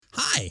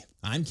Hi,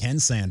 I'm Ken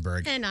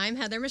Sandberg. And I'm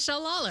Heather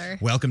Michelle Lawler.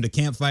 Welcome to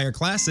Campfire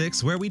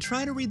Classics, where we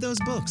try to read those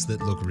books that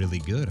look really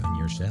good on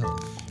your shelf.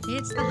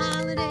 It's the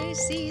holiday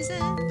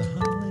season. The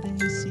holiday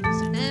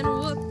season. And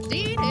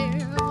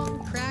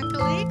whoop-dee-doo,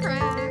 crackly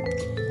crack.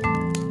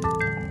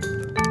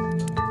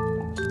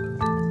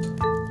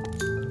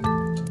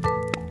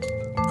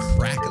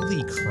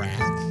 Crackly crack?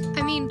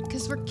 I mean,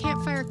 because we're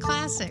Campfire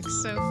Classics,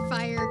 so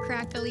fire,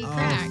 crackly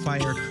crack. Oh,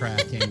 fire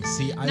cracking.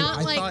 See, I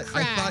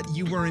crack. thought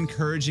you were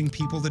encouraging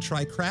people to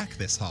try crack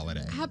this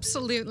holiday.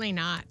 Absolutely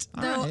not.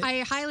 All Though right. I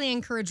highly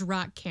encourage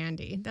rock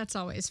candy. That's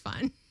always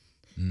fun.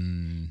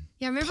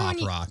 Yeah, remember Pop when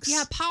you... rocks.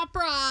 Yeah, Pop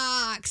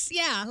Rocks.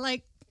 Yeah,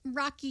 like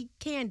rocky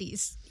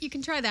candies. You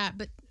can try that,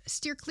 but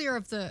steer clear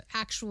of the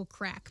actual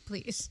crack,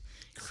 please.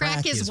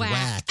 Crack is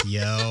whack.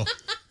 Yo.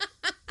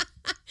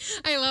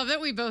 I love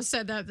that we both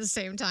said that at the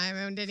same time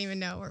and didn't even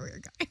know where we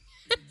were going.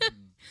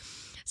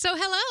 So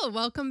hello,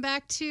 welcome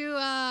back to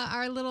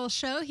our little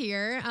show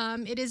here.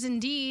 It is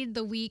indeed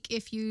the week,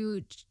 if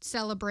you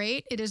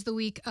celebrate, it is the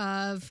week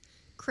of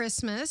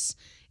Christmas.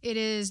 It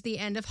is the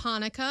end of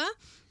Hanukkah,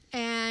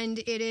 and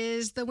it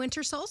is the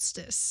winter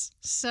solstice.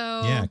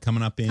 So Yeah,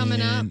 coming up.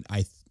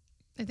 I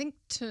think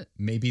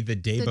maybe the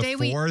day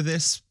before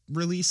this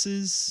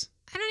releases.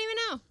 I don't even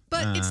know,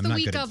 but it's I'm the not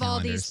week good at of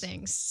all these calendars.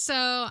 things.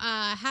 So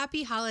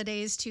happy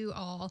holidays to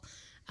all.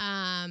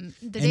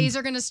 Days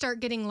are going to start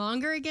getting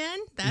longer again.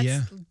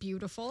 That's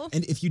beautiful.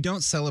 And if you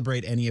don't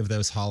celebrate any of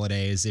those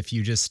holidays, if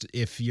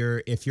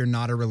you're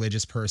not a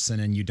religious person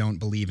and you don't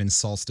believe in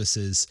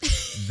solstices,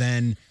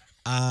 then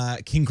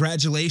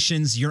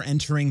congratulations, you're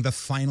entering the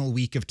final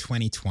week of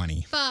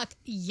 2020. Fuck,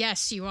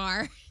 yes, you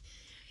are.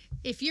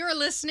 If you're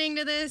listening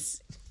to this,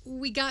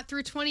 we got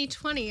through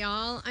 2020,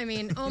 y'all. I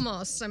mean,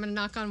 almost. I'm going to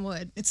knock on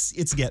wood.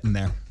 It's getting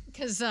there.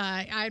 Because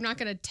I'm not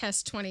going to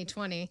test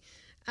 2020.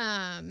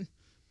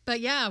 But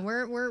yeah,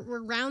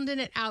 we're rounding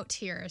it out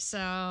here.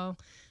 So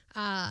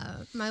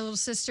my little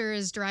sister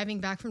is driving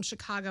back from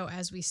Chicago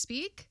as we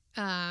speak.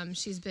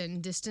 She's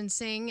been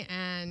distancing,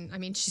 and I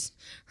mean,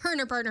 her and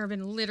her partner have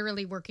been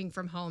literally working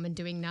from home and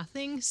doing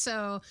nothing.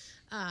 So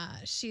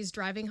she's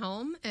driving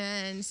home,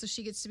 and so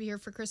she gets to be here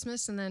for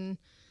Christmas, and then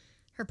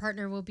her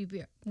partner will be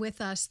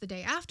with us the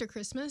day after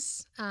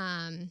Christmas.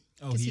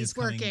 He's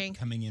working.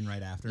 coming in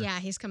right after. Yeah,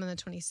 he's coming the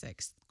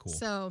 26th. Cool.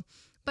 So,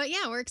 but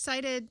yeah, we're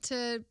excited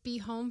to be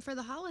home for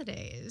the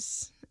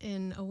holidays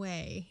in a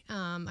way.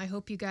 I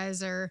hope you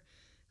guys are,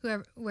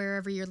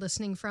 wherever you're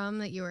listening from,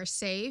 that you are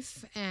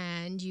safe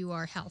and you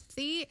are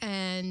healthy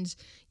and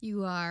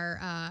you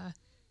are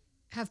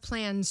have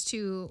plans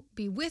to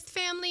be with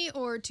family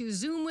or to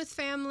Zoom with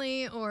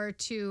family or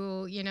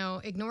to,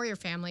 ignore your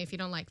family if you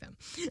don't like them.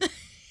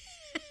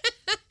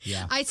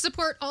 Yeah. I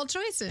support all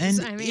choices.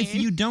 And if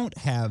you don't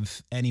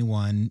have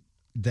anyone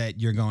that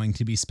you're going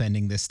to be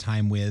spending this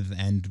time with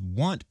and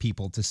want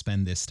people to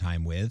spend this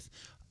time with,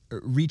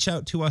 reach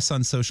out to us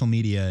on social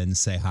media and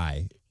say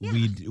hi.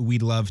 Yeah.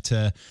 We'd love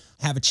to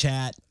have a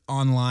chat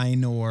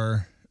online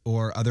or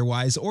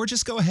otherwise, or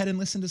just go ahead and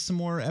listen to some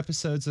more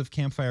episodes of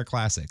Campfire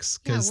Classics.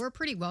 Yeah, we're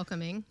pretty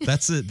welcoming.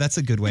 that's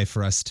a good way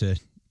for us to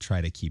try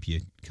to keep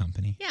you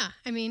company. Yeah,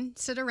 I mean,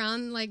 sit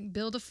around,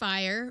 build a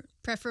fire,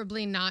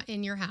 preferably not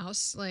in your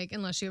house,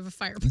 unless you have a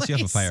fireplace. Unless you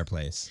have a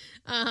fireplace.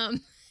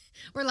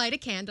 Or light a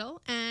candle,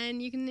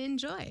 and you can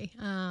enjoy.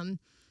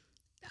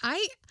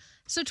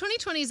 So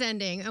 2020 is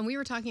ending, and we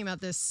were talking about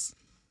this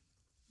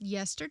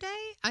yesterday.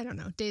 I don't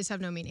know. Days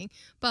have no meaning.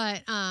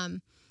 But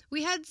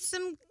we had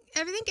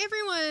I think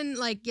everyone,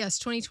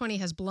 2020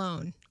 has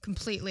blown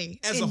completely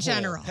As in a whole,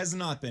 general. has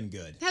not been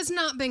good. Has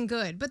not been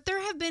good. But there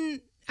have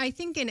been, I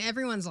think, in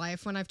everyone's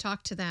life, when I've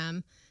talked to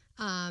them,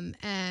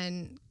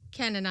 and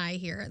Ken and I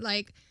here,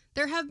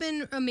 there have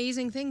been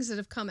amazing things that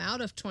have come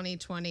out of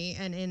 2020,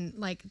 and in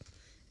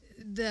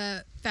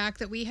the fact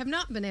that we have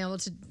not been able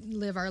to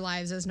live our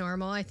lives as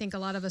normal. I think a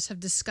lot of us have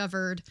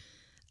discovered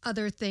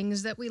other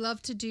things that we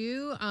love to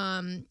do,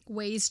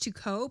 ways to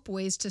cope,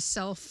 ways to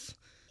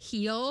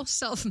self-heal,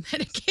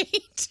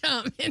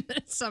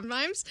 self-medicate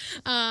sometimes.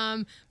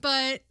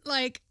 But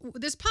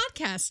this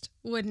podcast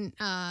wouldn't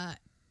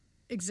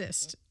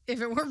exist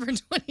if it weren't for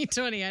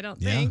 2020, I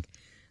don't think.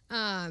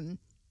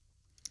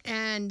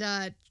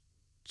 And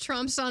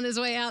Trump's on his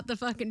way out the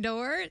fucking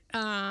door.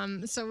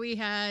 So we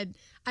had,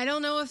 I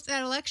don't know if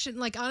that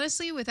election,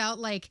 honestly, without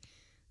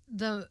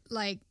the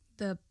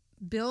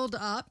build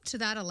up to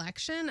that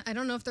election, I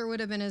don't know if there would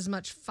have been as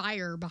much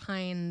fire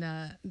behind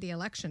the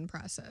election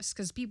process,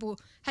 because people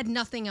had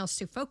nothing else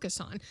to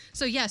focus on.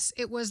 So yes,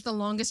 it was the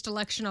longest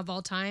election of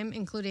all time,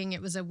 including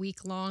it was a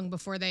week long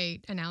before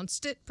they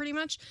announced it, pretty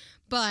much.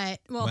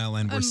 But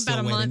and we're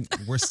still waiting.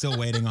 We're still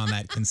waiting on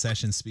that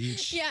concession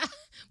speech. Yeah,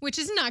 which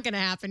is not going to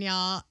happen,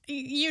 y'all.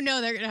 You know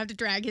they're going to have to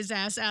drag his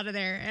ass out of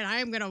there, and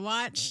I'm going to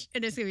watch,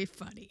 and it's going to be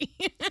funny.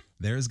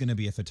 There's going to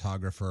be a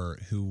photographer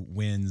who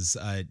wins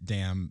a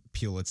damn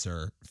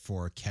Pulitzer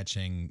for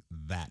catching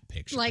that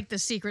picture. The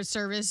Secret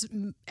Service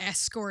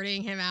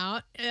escorting him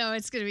out. Oh,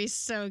 it's going to be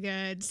so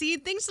good. See,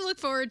 things to look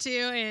forward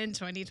to in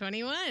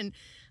 2021.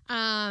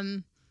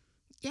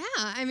 Yeah,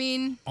 I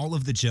mean, All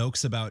of the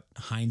jokes about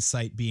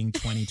hindsight being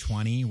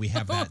 2020, we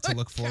have that to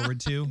look forward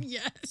to.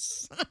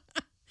 yes.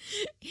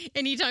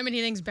 Anytime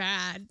anything's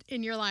bad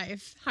in your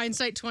life,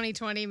 hindsight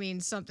 2020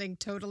 means something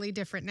totally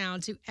different now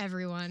to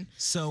everyone.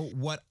 So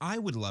what I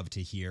would love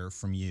to hear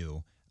from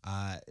you,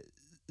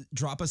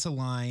 drop us a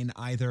line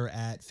either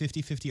at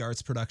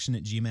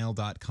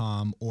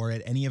 5050artsproduction@gmail.com or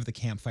at any of the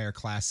Campfire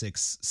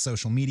Classics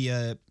social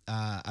media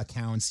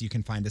accounts. You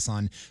can find us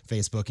on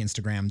Facebook,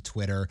 Instagram,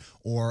 Twitter,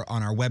 or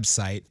on our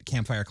website,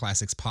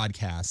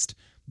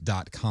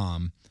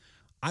 campfireclassicspodcast.com.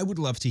 I would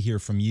love to hear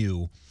from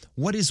you.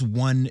 What is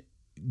one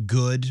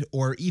good,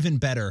 or even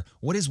better,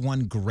 what is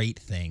one great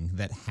thing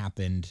that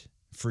happened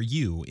for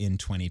you in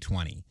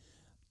 2020?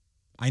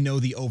 I know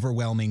the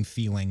overwhelming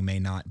feeling may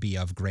not be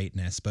of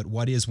greatness, but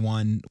what is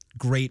one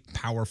great,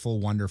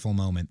 powerful, wonderful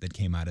moment that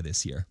came out of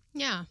this year?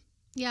 Yeah.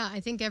 Yeah, I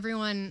think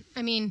everyone,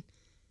 I mean,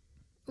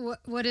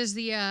 what is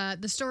the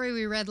story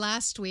we read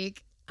last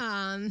week?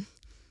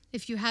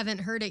 If you haven't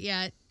heard it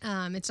yet,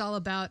 it's all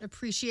about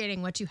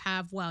appreciating what you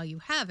have while you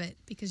have it,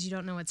 because you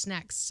don't know what's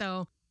next.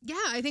 So, yeah,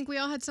 I think we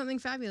all had something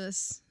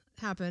fabulous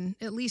happen,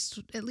 at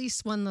least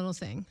one little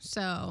thing.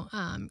 So,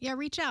 yeah,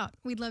 reach out.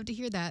 We'd love to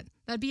hear that.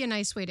 That'd be a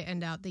nice way to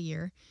end out the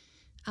year.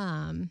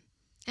 And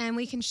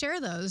we can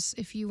share those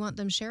if you want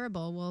them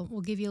shareable.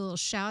 We'll give you a little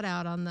shout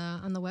out on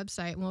the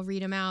website, and we'll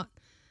read them out.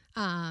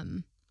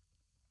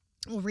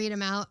 We'll read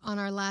them out on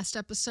our last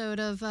episode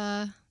of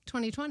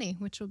 2020,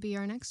 which will be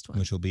our next one.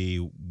 Which will be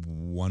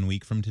 1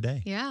 week from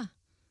today. Yeah.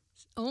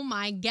 Oh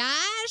my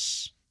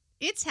gosh.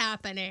 It's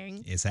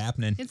happening. It's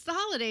happening. It's the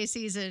holiday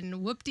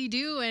season.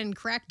 Whoop-de-doo and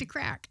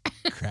crack-de-crack.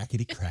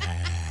 Crackety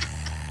crack.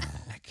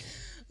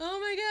 Oh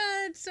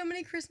my God. So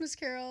many Christmas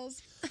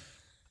carols.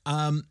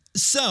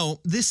 So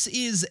this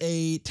is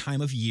a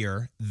time of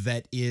year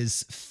that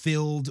is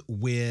filled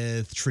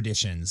with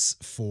traditions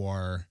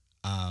for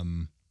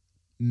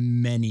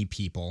many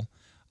people.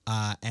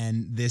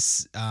 And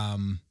this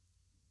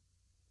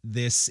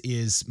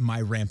is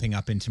my ramping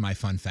up into my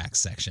fun facts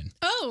section.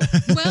 Oh,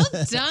 well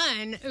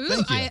done. Ooh,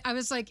 Thank you. I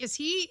was like, is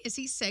he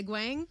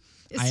segueing?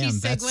 Is I he am.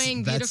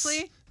 segueing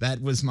beautifully?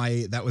 That was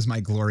my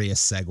glorious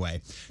segue.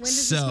 When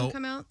does this one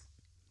come out?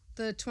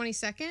 The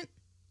 22nd?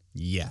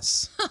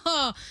 Yes.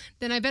 Oh,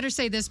 then I better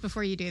say this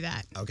before you do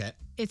that. Okay.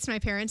 It's my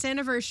parents'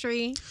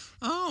 anniversary.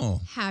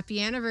 Oh. Happy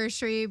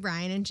anniversary,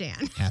 Brian and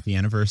Jan. Happy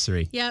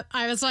anniversary. Yep.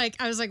 I was like,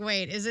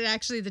 wait, is it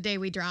actually the day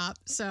we drop?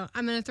 So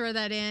I'm going to throw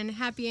that in.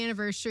 Happy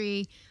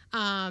anniversary.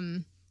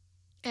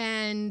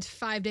 And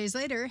 5 days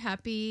later,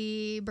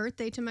 happy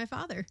birthday to my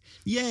father.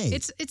 Yay.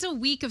 It's a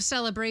week of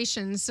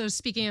celebrations. So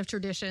speaking of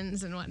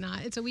traditions and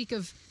whatnot, it's a week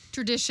of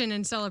tradition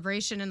and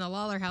celebration in the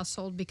Lawler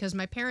household because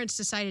my parents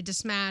decided to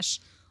smash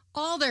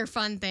all their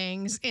fun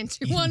things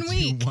into 1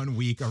 week. 1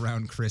 week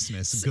around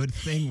Christmas. Good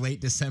thing late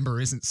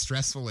December isn't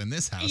stressful in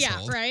this household.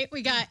 Yeah, right.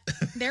 We got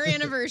their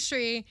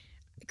anniversary,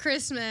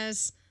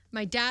 Christmas,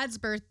 my dad's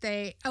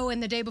birthday. Oh,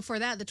 and the day before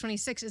that, the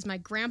 26th, is my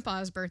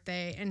grandpa's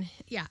birthday. And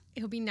yeah,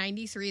 he'll be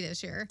 93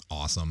 this year.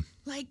 Awesome.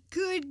 Like,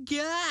 good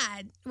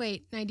God.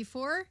 Wait,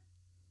 94?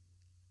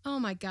 Oh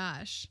my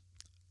gosh.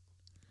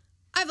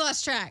 I've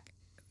lost track.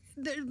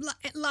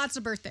 Lots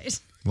of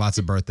birthdays. Lots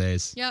of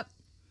birthdays. Yep.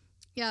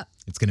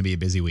 It's going to be a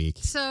busy week.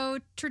 So,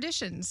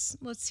 traditions.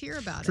 Let's hear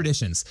about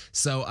Traditions.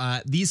 So,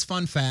 these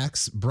fun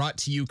facts brought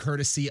to you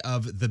courtesy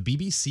of the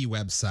BBC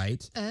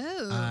website,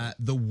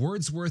 the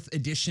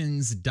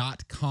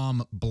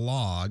wordswortheditions.com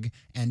blog,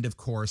 and of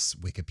course,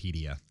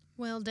 Wikipedia.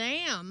 Well,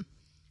 damn.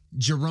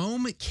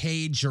 Jerome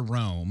K.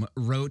 Jerome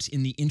wrote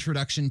in the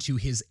introduction to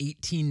his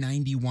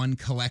 1891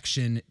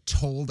 collection,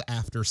 Told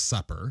After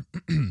Supper.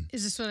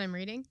 Is this what I'm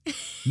reading?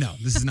 No,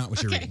 this is not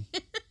what you're reading.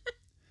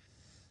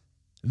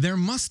 There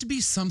must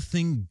be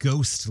something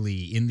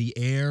ghostly in the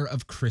air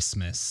of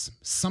Christmas,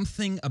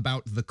 something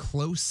about the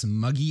close,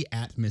 muggy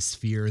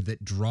atmosphere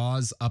that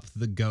draws up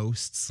the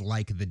ghosts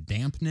like the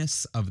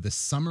dampness of the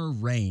summer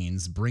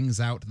rains brings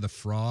out the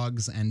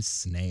frogs and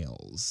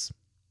snails.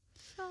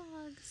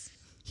 Frogs.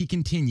 He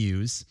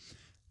continues,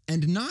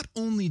 and not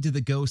only do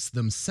the ghosts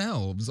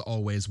themselves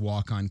always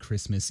walk on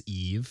Christmas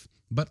Eve,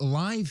 but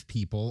live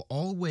people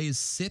always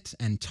sit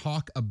and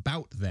talk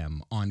about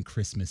them on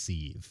Christmas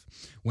Eve.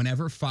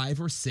 Whenever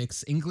 5 or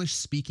 6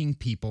 English-speaking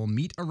people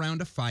meet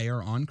around a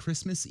fire on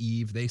Christmas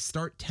Eve, they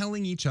start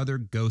telling each other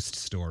ghost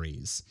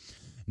stories.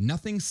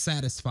 Nothing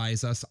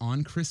satisfies us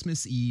on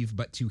Christmas Eve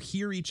but to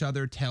hear each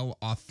other tell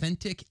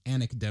authentic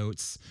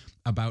anecdotes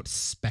about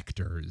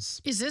specters.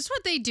 Is this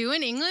what they do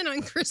in England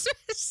on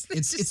Christmas?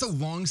 It's a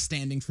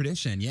long-standing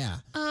tradition, yeah.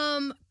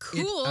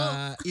 Cool.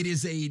 It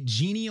is a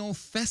genial,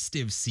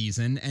 festive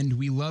season, and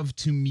we love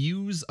to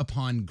muse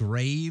upon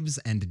graves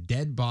and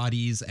dead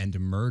bodies and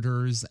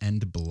murders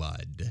and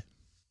blood.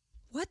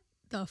 What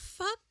the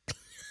fuck?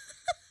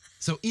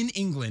 So in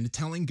England,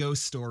 telling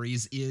ghost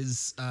stories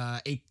is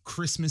a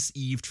Christmas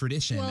Eve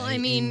tradition, Well,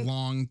 a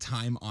long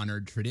time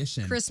honored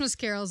tradition. Christmas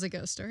Carol's a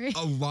ghost story.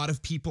 A lot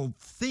of people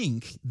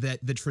think that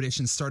the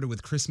tradition started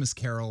with Christmas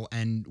Carol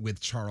and with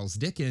Charles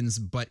Dickens,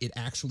 but it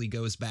actually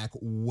goes back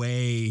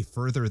way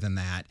further than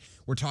that.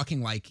 We're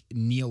talking like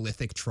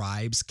Neolithic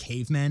tribes,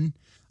 cavemen,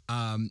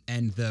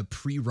 and the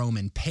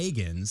pre-Roman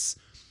pagans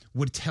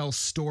would tell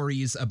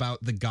stories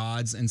about the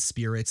gods and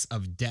spirits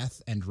of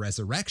death and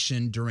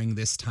resurrection during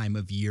this time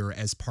of year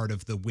as part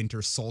of the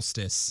winter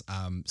solstice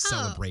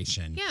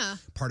celebration. Yeah.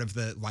 Part of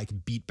the like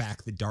beat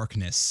back the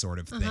darkness sort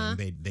of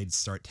thing. They'd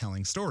start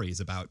telling stories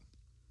about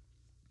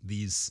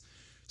these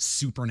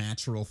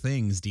supernatural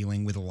things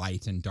dealing with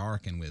light and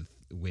dark and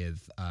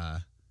with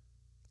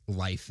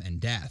life and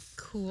death.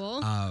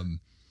 Cool.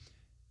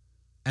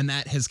 And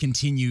that has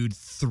continued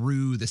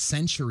through the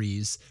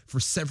centuries for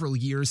several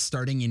years,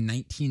 starting in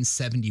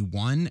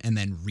 1971 and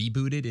then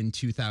rebooted in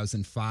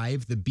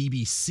 2005. The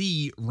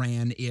BBC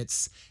ran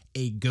its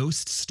A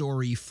Ghost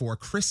Story for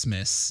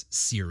Christmas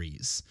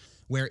series,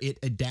 where it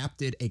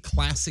adapted a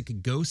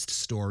classic ghost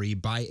story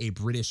by a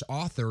British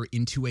author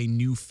into a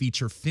new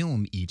feature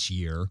film each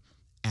year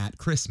at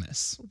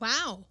Christmas.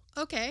 Wow.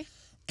 Okay.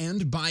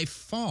 And by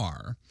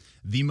far,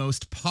 the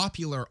most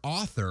popular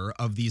author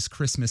of these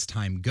Christmas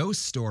time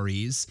ghost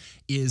stories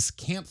is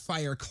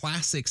Campfire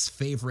Classics'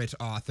 favorite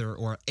author,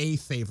 or a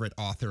favorite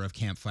author of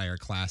Campfire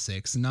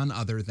Classics, none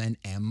other than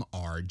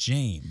M.R.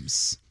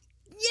 James.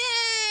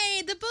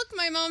 Yay! The book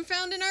my mom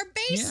found in our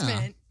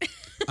basement.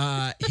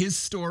 Yeah. His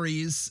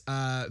stories,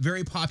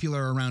 very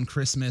popular around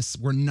Christmas,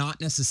 were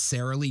not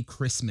necessarily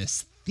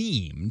Christmas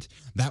themed.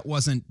 That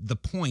wasn't the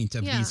point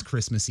of these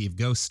Christmas Eve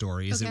ghost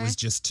stories. Okay. It was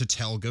just to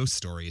tell ghost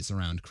stories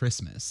around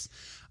Christmas.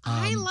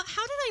 How did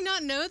I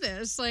not know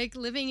this? Like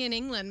living in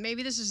England,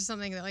 maybe this is just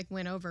something that like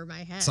went over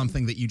my head.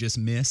 Something that you just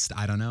missed.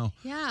 I don't know.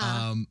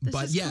 Yeah.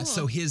 But yeah, cool.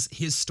 so his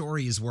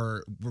stories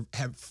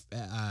have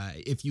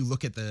if you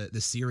look at the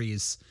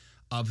series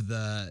of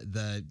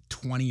the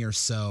 20 or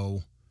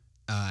so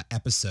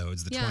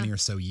episodes, the 20 or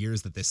so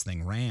years that this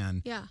thing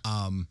ran. Yeah.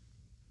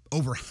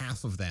 Over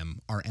half of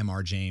them are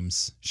M.R.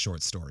 James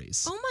short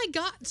stories. Oh my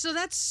God.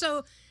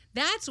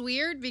 That's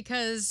weird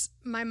because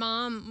my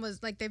mom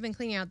was like, they've been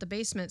cleaning out the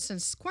basement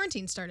since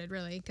quarantine started,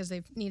 really, because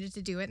they've needed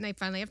to do it and they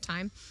finally have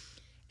time.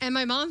 And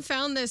my mom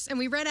found this and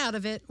we read out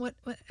of it. What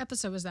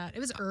episode was that? It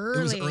was early.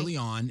 It was early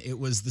on. It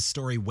was the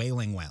story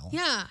Wailing Well.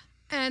 Yeah.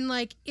 And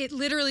like, it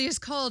literally is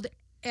called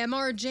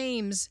M.R.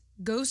 James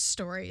Ghost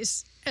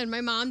Stories. And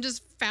my mom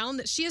just found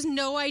that she has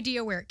no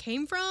idea where it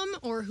came from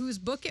or whose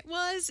book it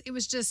was. It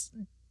was just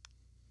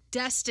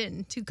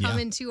destined to come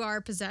into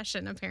our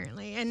possession,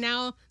 apparently. And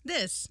now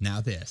this.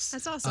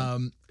 That's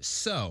awesome.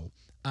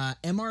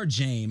 M.R.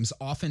 James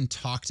often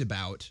talked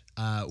about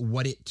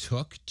what it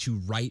took to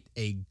write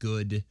a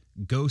good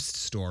ghost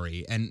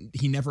story. And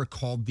he never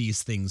called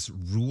these things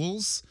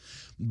rules,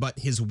 but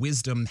his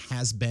wisdom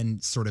has been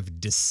sort of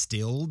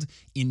distilled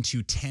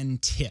into 10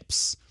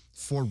 tips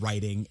for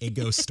writing a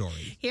ghost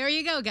story. Here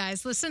you go,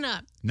 guys. Listen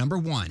up. Number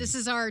 1. This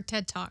is our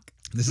TED Talk.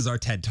 This is our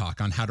TED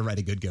Talk on how to write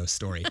a good ghost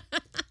story.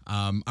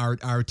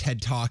 Our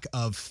TED Talk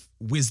of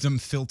wisdom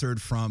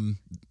filtered from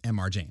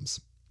M.R. James.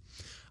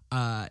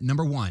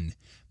 Number 1,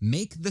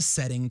 make the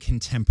setting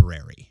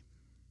contemporary.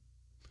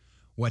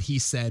 What he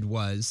said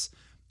was,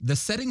 the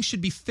setting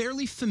should be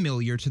fairly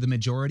familiar to the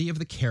majority of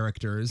the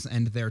characters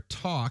and their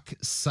talk,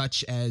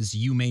 such as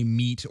you may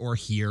meet or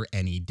hear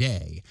any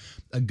day.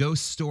 A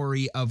ghost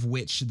story of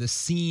which the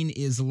scene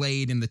is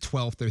laid in the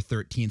 12th or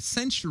 13th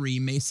century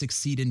may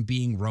succeed in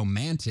being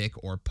romantic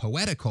or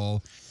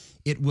poetical.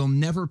 It will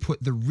never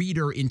put the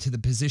reader into the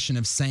position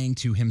of saying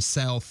to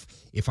himself,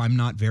 if I'm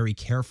not very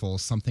careful,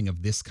 something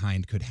of this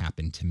kind could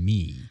happen to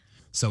me.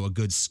 So a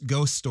good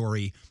ghost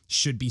story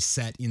should be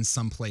set in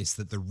some place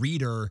that the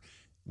reader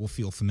will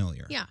feel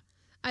familiar. Yeah.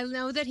 I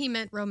know that he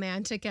meant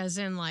romantic as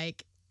in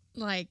like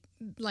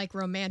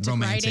romantic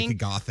writing.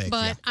 Gothic.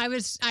 But yeah.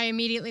 I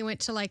immediately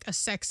went to like a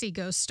sexy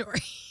ghost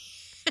story.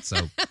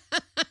 So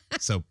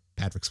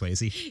Patrick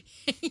Swayze.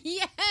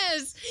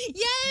 Yes.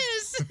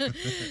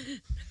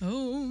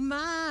 Oh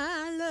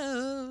my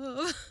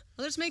love.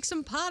 Let's make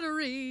some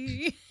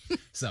pottery.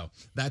 So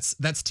that's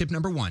tip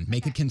number 1.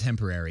 Make it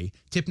contemporary.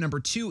 Tip number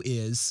 2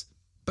 is,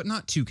 but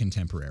not too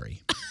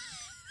contemporary.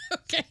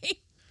 Okay.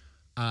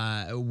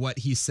 What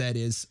he said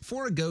is,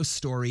 for a ghost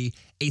story,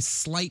 a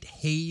slight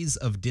haze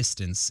of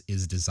distance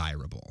is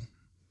desirable.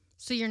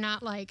 So you're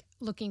not like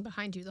looking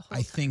behind you the whole time.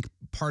 I think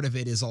part of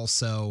it is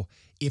also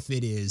if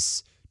it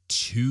is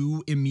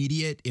too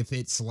immediate, if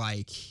it's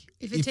like...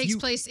 If it takes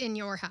place in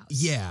your house.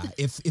 Yeah.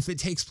 If it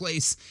takes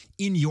place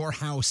in your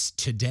house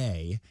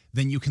today,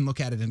 then you can look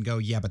at it and go,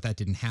 yeah, but that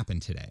didn't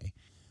happen today.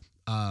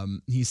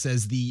 He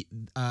says the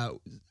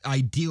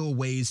ideal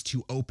ways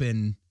to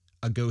open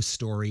a ghost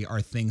story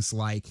are things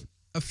like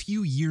a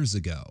few years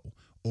ago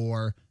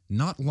or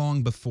not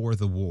long before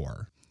the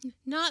war.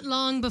 Not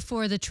long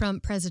before the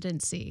Trump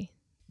presidency.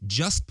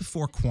 Just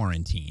before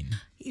quarantine.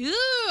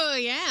 Ooh,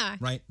 yeah.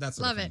 Right? That's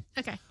what Love it.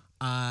 Okay.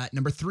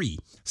 Number 3,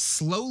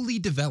 slowly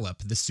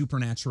develop the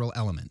supernatural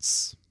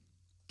elements.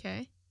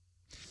 Okay.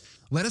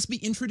 Let us be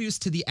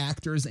introduced to the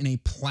actors in a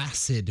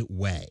placid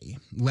way.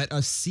 Let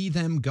us see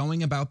them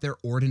going about their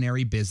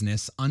ordinary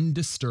business,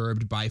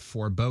 undisturbed by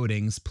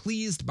forebodings,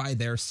 pleased by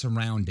their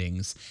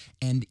surroundings,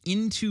 and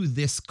into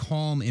this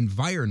calm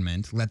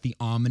environment, let the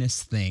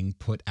ominous thing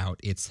put out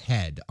its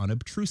head,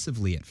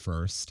 unobtrusively at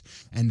first,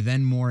 and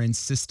then more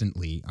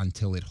insistently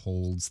until it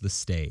holds the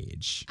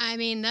stage. I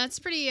mean, that's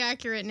pretty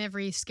accurate in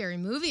every scary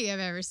movie I've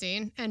ever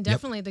seen, and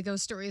definitely the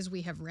ghost stories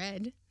we have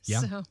read.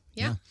 Yeah. So,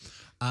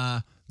 yeah.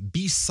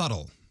 Be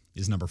subtle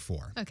is number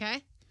 4.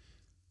 Okay.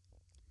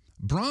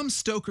 Bram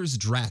Stoker's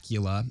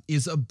Dracula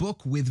is a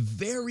book with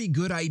very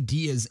good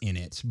ideas in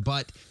it,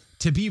 but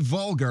to be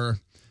vulgar,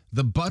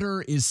 the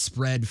butter is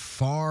spread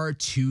far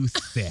too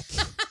thick.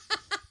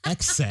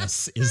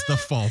 Excess is the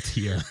fault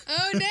here.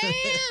 Oh,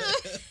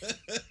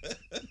 damn.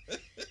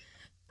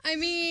 I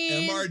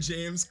mean... M.R.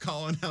 James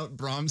calling out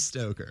Bram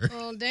Stoker.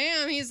 Oh,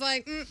 damn. He's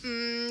like,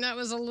 that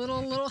was a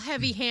little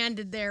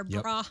heavy-handed there,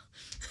 Yep. brah.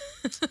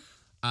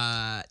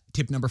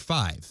 Tip number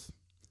 5,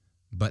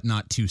 but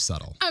not too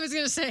subtle. I was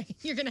going to say,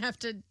 you're going to have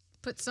to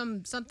put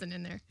something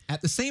in there.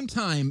 At the same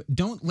time,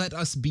 don't let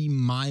us be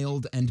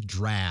mild and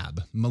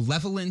drab.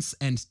 Malevolence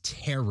and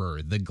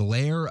terror, the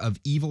glare of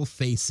evil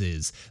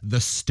faces,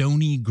 the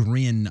stony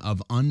grin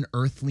of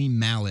unearthly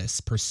malice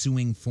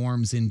pursuing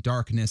forms in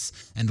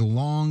darkness, and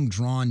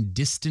long-drawn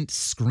distant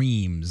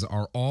screams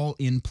are all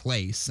in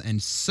place,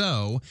 and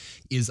so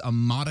is a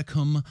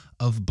modicum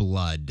of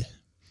blood,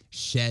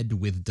 shed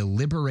with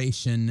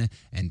deliberation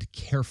and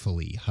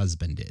carefully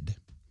husbanded.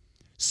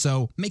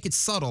 So make it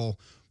subtle,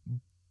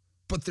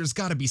 but there's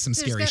got to be some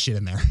scary shit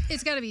in there.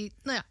 It's got to be,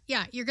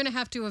 yeah, you're going to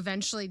have to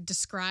eventually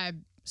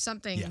describe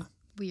something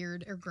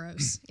weird or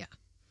gross.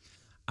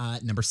 Yeah.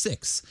 Number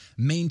 6,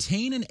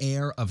 maintain an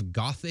air of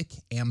gothic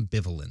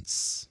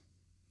ambivalence.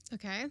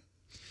 Okay.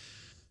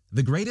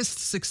 The greatest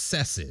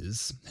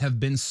successes have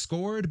been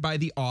scored by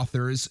the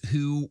authors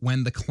who,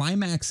 when the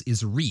climax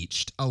is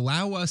reached,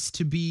 allow us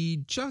to be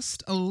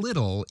just a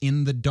little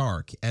in the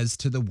dark as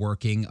to the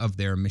working of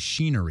their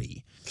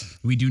machinery.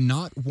 We do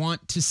not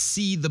want to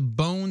see the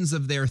bones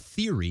of their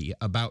theory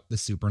about the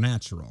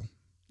supernatural.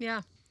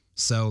 Yeah.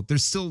 So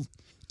there's still,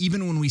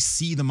 even when we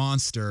see the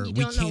monster, You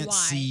we don't know can't why.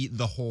 see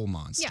the whole Yeah.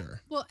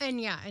 monster. Well, and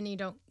you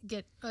don't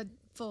get a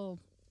full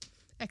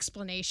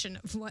explanation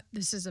of what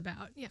this is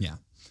about. Yeah. Yeah.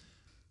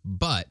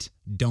 But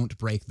don't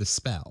break the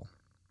spell.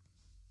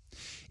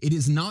 It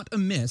is not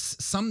amiss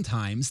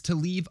sometimes to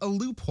leave a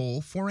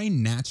loophole for a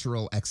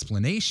natural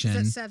explanation.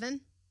 Is that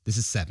 7? This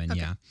is 7,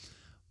 yeah.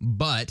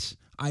 But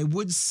I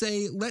would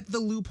say let the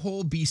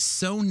loophole be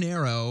so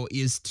narrow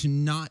as to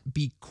not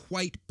be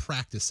quite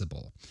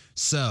practicable.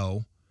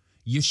 So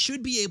you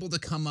should be able to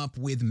come up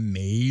with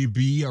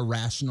maybe a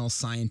rational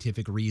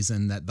scientific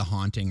reason that the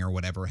haunting or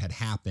whatever had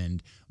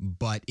happened,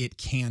 but it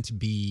can't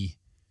be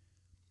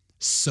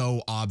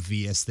so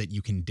obvious that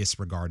you can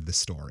disregard the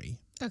story.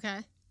 Okay.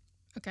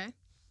 Okay.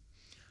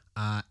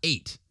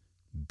 8,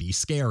 be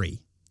scary.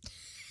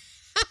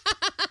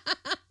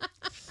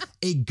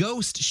 A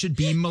ghost should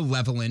be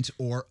malevolent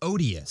or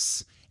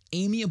odious.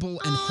 Amiable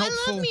and helpful.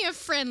 I love me a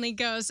friendly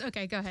ghost.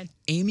 Okay, go ahead.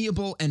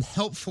 Amiable and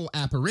helpful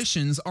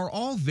apparitions are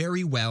all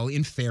very well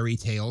in fairy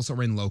tales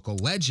or in local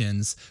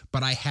legends,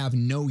 but I have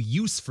no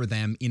use for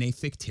them in a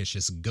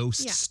fictitious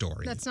ghost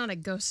story. That's not a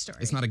ghost story.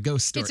 It's not a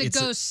ghost story. It's a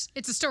ghost.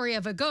 It's a story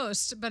of a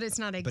ghost, but it's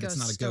not a But ghost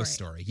it's not a ghost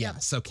story. Yeah.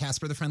 Yep. So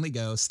Casper the Friendly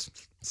Ghost.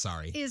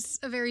 Sorry. Is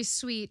a very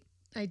sweet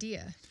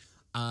idea.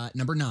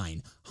 Number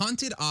 9,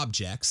 haunted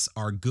objects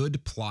are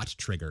good plot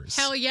triggers.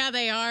 Hell yeah,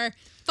 they are.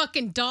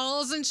 Fucking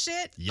dolls and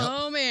shit. Yep.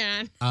 Oh,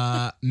 man.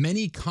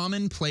 Many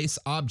commonplace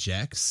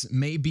objects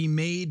may be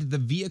made the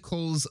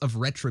vehicles of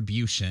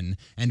retribution,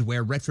 and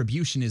where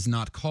retribution is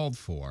not called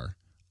for,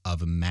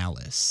 of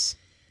malice.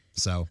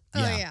 So,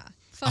 yeah. Oh, yeah.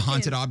 A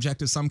haunted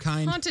object of some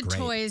kind? Haunted Great.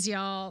 toys,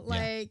 y'all.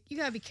 Like, you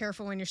gotta be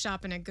careful when you're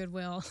shopping at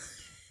Goodwill.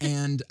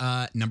 And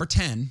number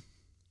 10,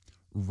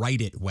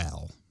 write it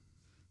well.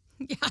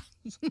 Yeah.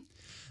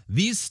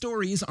 These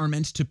stories are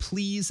meant to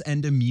please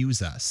and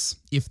amuse us.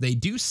 If they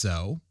do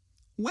so,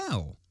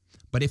 well.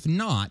 But if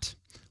not,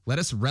 let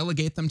us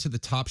relegate them to the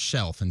top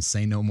shelf and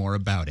say no more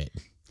about it.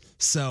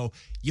 So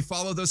you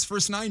follow those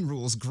first 9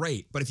 rules,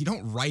 great. But if you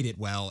don't write it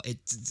well,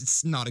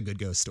 it's not a good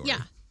ghost story.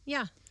 Yeah.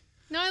 Yeah.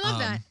 No, I love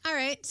that. All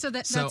right. So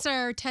that's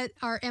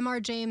our M.R.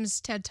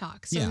 James TED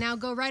Talk. So now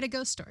go write a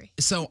ghost story.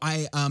 So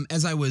I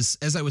as I was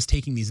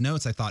taking these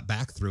notes, I thought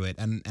back through it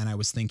and I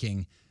was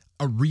thinking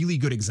a really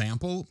good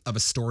example of a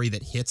story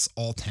that hits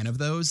all 10 of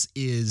those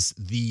is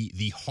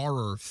the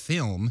horror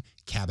film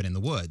Cabin in the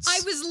Woods.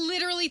 I was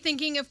literally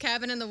thinking of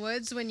Cabin in the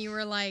Woods when you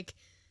were like,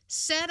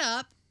 set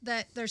up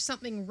that there's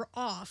something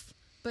off,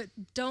 but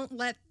don't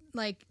let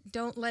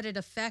it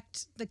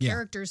affect the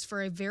characters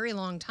for a very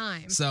long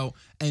time. So,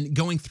 and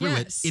going through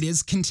it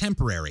is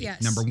contemporary,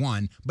 number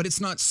 1, but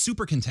it's not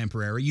super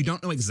contemporary. You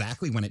don't know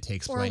exactly when it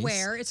takes place. Or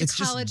where. It's a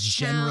college just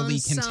generally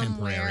town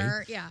contemporary.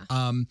 somewhere.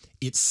 Yeah.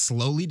 It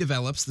slowly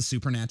develops the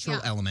supernatural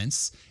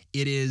elements.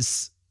 It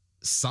is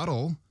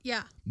subtle,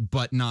 Yeah.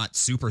 but not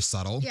super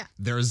subtle. Yeah.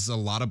 There's a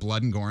lot of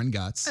blood and gore and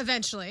guts.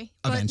 Eventually.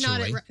 But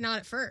Eventually. not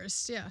at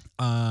first. Yeah.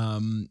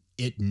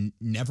 It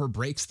never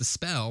breaks the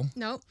spell.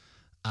 Nope.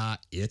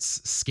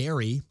 It's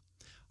scary.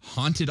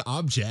 Haunted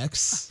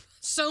objects.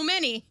 So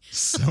many.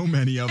 So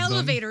many of them.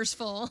 Elevators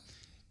full.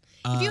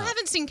 If you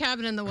haven't seen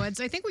Cabin in the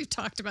Woods, I think we've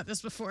talked about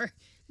this before.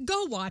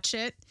 Go watch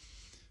it.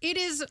 It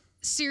is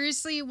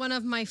seriously one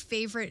of my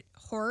favorite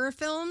horror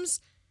films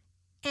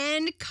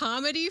and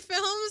comedy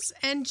films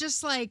and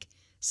just like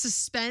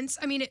suspense.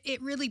 I mean,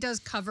 it really does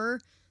cover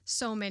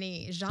so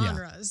many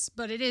genres,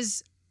 but it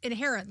is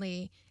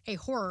inherently a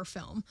horror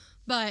film.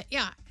 But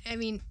yeah, I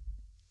mean,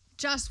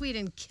 Joss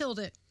Whedon killed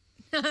it.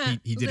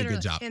 He did a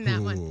good job. in that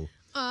one.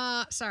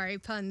 Sorry,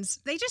 puns.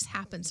 They just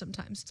happen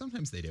sometimes.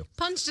 Sometimes they do.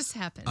 Puns just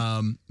happen.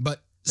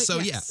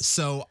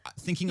 So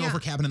thinking over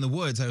Cabin in the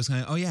Woods, I was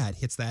going, oh yeah, it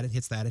hits that, it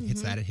hits that, it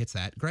hits that, it hits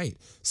that. Great.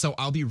 So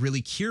I'll be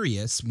really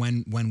curious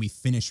when we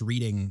finish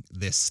reading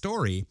this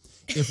story,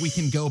 if we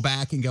can go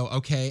back and go,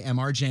 okay,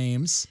 M.R.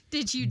 James,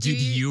 did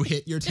you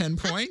hit your 10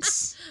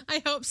 points?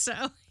 I hope so.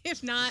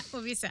 If not,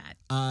 we'll be sad.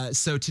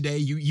 So today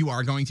you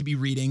are going to be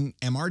reading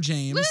M.R.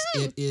 James.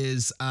 Woo! It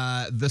is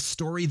the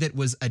story that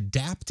was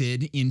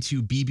adapted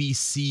into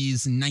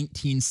BBC's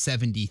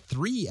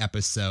 1973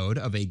 episode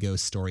of A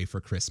Ghost Story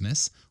for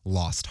Christmas,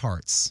 Lost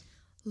Hearts.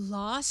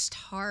 Lost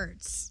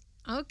Hearts.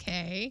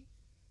 Okay.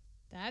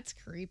 That's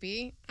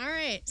creepy. All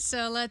right.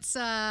 So let's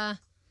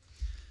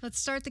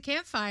start the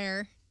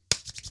campfire.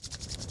 It's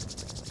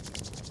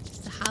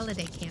the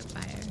holiday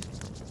campfire.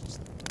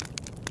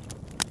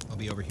 I'll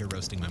be over here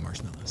roasting my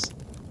marshmallows. Is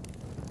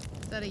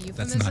that a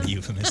euphemism? That's not a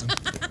euphemism.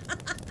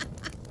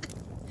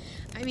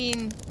 I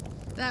mean,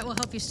 that will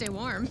help you stay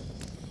warm.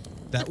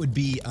 That would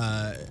be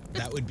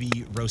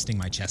roasting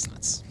my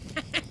chestnuts.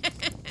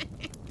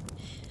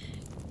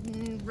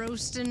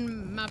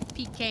 Roasting my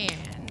pecan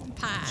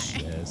pie.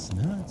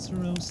 Chestnuts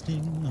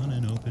roasting on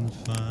an open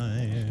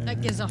fire.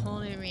 That gives a whole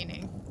new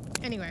meaning.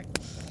 Anyway,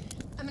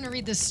 I'm going to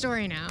read this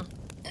story now.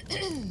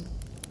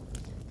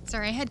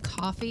 Sorry, I had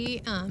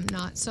coffee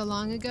not so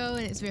long ago,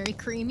 and it's very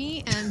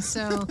creamy. And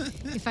so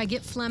if I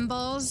get phlegm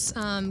balls,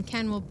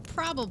 Ken will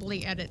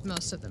probably edit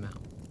most of them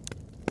out.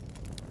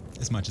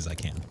 As much as I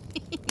can.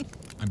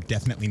 I'm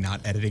definitely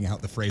not editing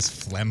out the phrase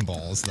phlegm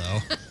balls, though.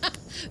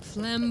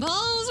 Phlegm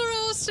balls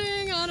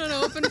roasting on an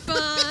open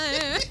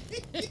fire.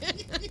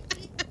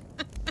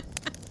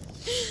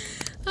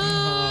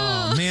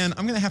 Oh, man,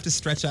 I'm going to have to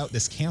stretch out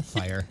this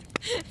campfire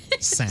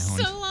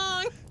sound. So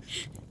long.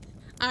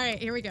 All right,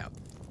 here we go.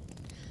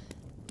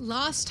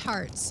 Lost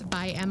Hearts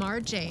by M.R.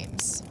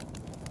 James.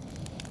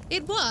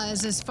 It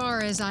was, as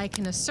far as I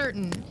can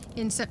ascertain,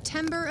 in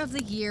September of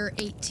the year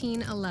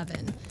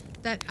 1811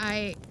 that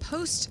I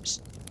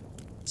post-chaise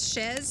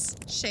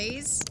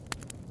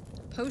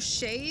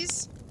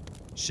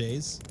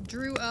Shays?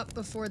 drew up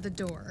before the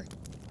door.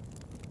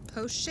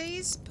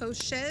 Post-chaise?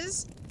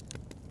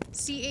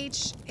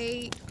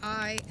 C-H-A-I-S-E.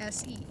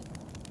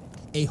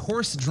 A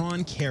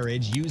horse-drawn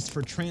carriage used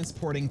for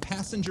transporting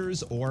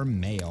passengers or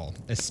mail,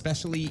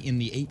 especially in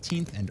the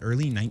 18th and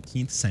early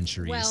 19th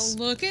centuries. Well,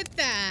 look at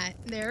that.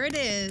 There it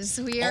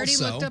is. We already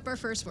Also, looked up our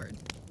first word.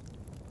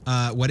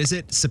 What is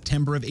it?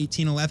 September of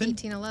 1811?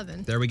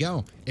 1811. There we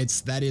go.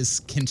 That is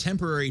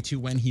contemporary to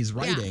when he's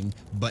writing,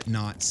 but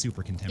not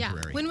super Yeah.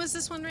 contemporary. When was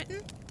this one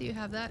written? Do you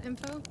have that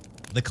info?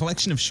 The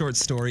collection of short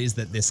stories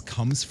that this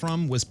comes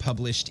from was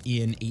published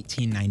in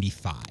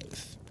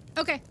 1895.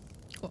 Okay.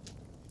 Cool.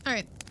 All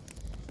right.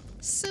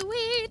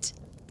 Sweet.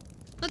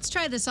 Let's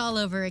try this all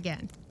over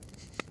again.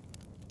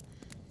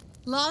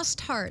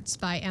 Lost Hearts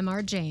by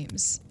M.R.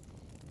 James.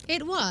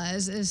 It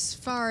was, as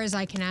far as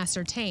I can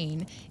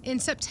ascertain, in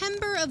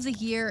September of the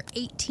year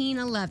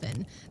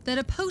 1811 that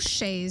a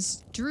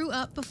postchaise drew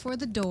up before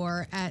the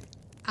door at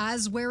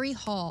Aswary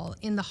Hall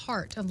in the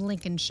heart of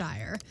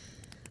Lincolnshire.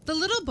 The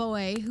little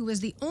boy, who was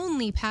the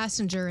only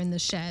passenger in the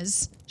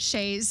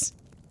chaise.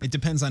 It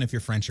depends on if you're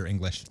French or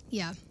English.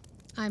 Yeah,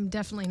 I'm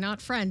definitely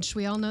not French.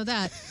 We all know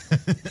that.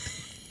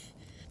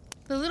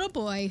 The little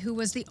boy, who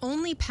was the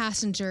only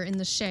passenger in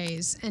the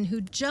chaise and who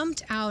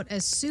jumped out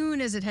as soon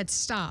as it had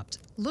stopped,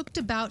 looked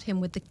about him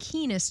with the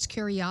keenest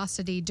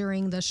curiosity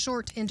during the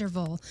short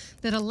interval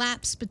that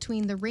elapsed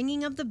between the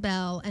ringing of the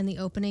bell and the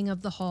opening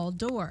of the hall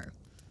door.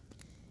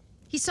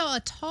 He saw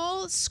a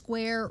tall,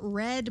 square,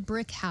 red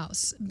brick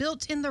house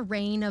built in the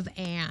reign of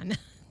Anne.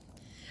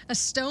 A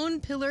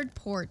stone-pillared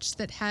porch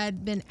that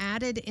had been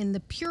added in the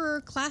purer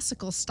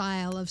classical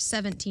style of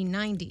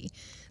 1790.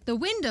 The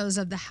windows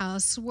of the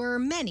house were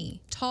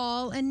many,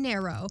 tall and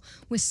narrow,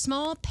 with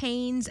small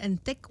panes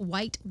and thick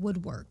white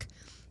woodwork.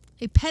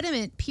 A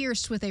pediment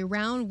pierced with a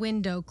round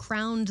window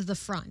crowned the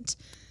front.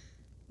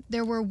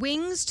 There were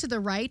wings to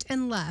the right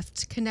and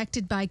left,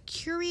 connected by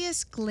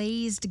curious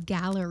glazed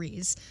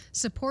galleries,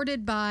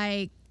 supported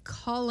by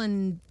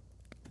colonnades?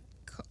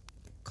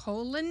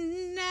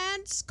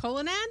 Colonnades?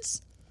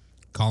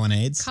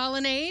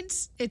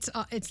 Colonnades. It's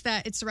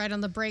right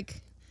on the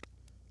break.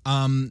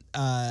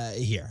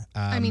 Here.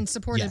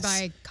 Supported yes.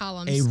 by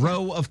columns. A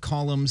row of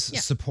columns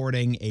Yeah.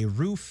 supporting a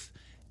roof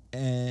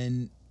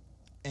an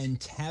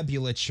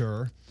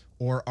entablature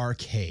or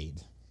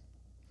arcade.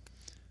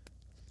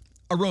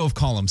 A row of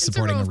columns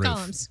supporting a roof.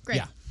 Columns. Great.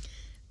 Yeah.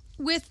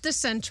 With the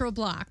central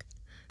block.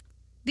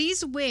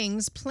 These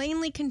wings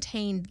plainly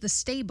contained the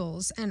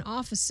stables and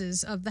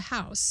offices of the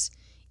house.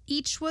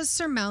 Each was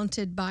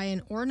surmounted by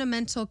an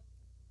ornamental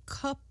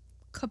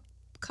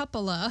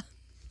cupola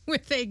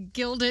with a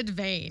gilded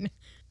vane.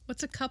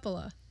 What's a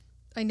cupola?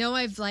 I know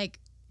I've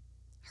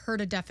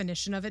heard a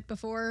definition of it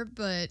before,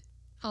 but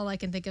all I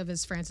can think of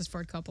is Francis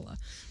Ford Coppola.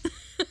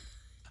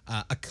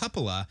 A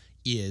cupola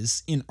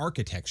is in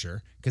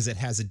architecture, because it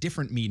has a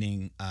different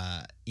meaning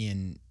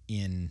in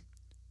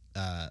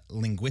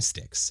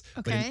linguistics.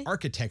 But in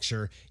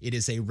architecture, it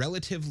is a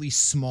relatively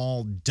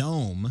small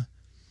dome,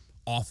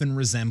 often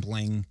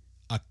resembling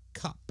a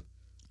cup.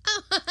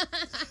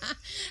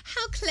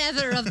 How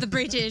clever of the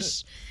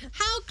British.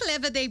 How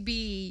clever they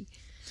be.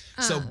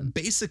 So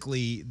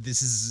basically,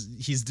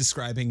 he's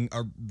describing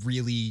a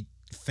really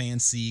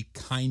fancy,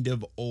 kind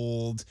of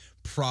old,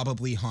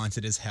 probably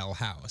haunted as hell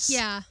house.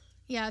 Yeah.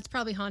 Yeah, it's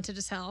probably haunted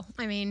as hell.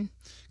 I mean,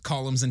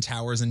 columns and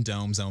towers and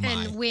domes, oh my.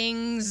 And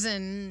wings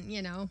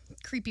and,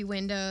 creepy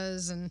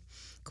windows and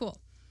cool.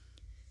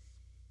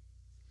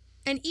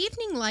 An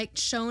evening light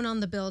shone on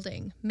the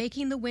building,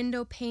 making the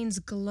window panes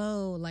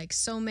glow like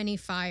so many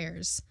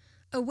fires.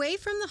 Away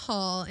from the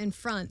hall in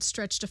front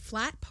stretched a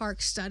flat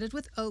park studded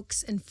with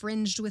oaks and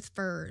fringed with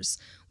firs,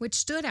 which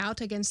stood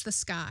out against the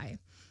sky.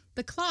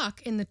 The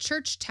clock in the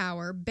church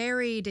tower,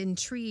 buried in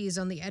trees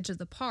on the edge of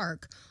the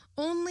park,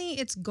 only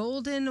its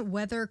golden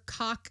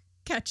weathercock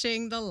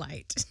catching the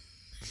light.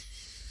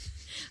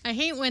 I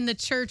hate when the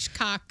church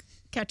cock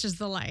catches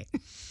the light.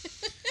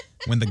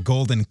 When the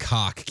golden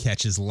cock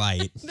catches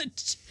light.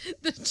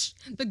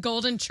 The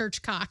golden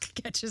church cock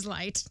catches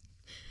light.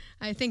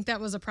 I think that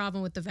was a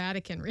problem with the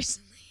Vatican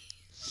recently.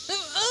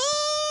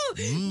 Oh,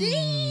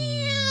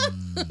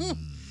 damn!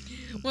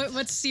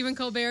 What's Stephen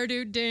Colbert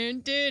do? Dun,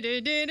 dun,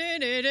 dun, dun, dun,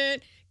 dun, dun.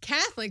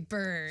 Catholic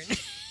burn.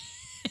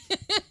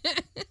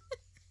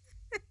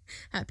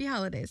 Happy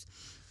holidays.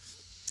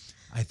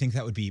 I think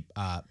that would be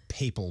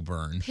papal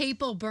burn.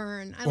 Papal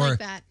burn. I like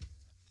that.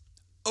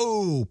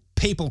 Oh,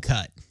 papal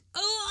cut.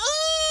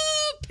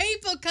 Oh,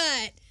 papal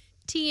cut.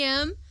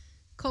 TM,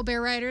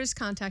 Colbert writers,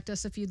 contact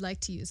us if you'd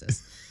like to use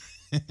us.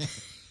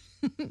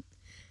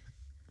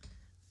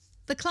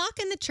 The clock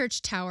in the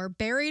church tower,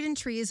 buried in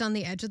trees on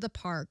the edge of the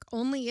park,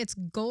 only its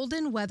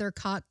golden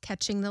weathercock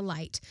catching the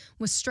light,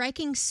 was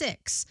striking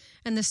 6,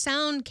 and the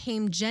sound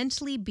came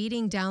gently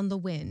beating down the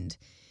wind.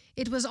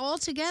 It was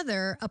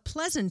altogether a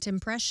pleasant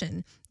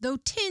impression, though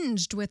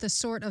tinged with a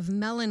sort of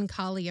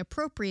melancholy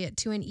appropriate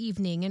to an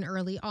evening in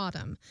early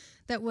autumn,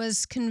 that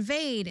was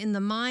conveyed in the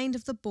mind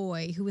of the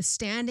boy who was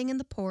standing in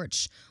the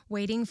porch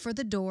waiting for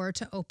the door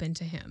to open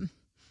to him.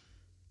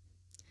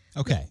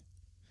 Okay.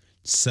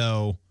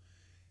 So,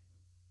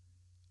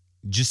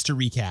 just to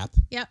recap.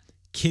 Yep.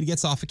 Kid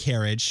gets off a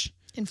carriage.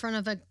 In front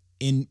of a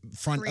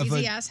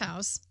crazy-ass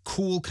house.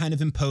 Cool, kind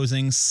of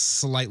imposing,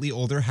 slightly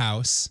older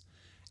house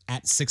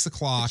at 6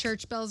 o'clock. The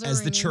church bells are as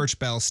ringing. the church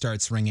bell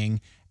starts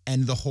ringing.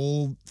 And the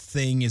whole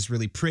thing is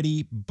really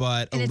pretty,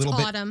 but a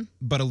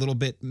little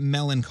bit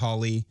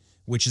melancholy,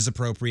 which is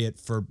appropriate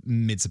for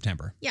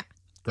mid-September. Yeah.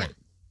 Great. Yeah.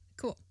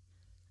 Cool.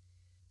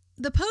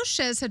 The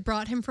post-chaise had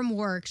brought him from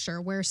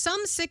Warwickshire, where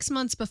some 6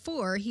 months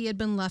before he had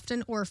been left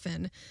an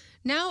orphan.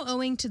 Now,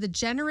 owing to the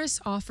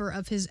generous offer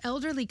of his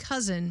elderly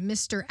cousin,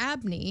 Mr.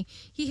 Abney,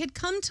 he had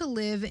come to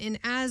live in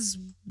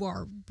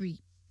Aswarby.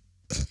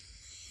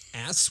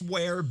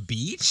 Asware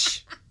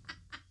Beach?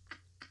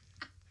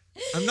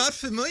 I'm not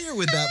familiar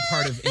with that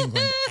part of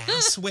England.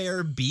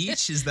 Asware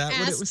Beach? Is that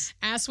what it was?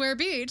 Asware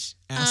Beach.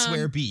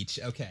 Asware Beach.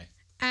 Okay.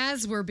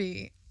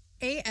 Aswarby.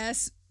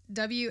 Aswarby.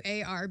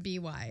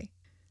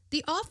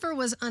 The offer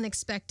was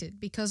unexpected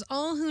because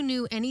all who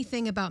knew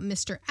anything about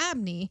Mr.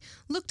 Abney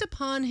looked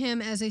upon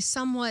him as a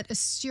somewhat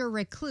austere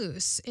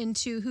recluse,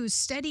 into whose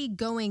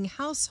steady-going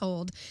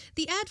household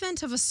the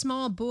advent of a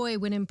small boy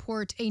would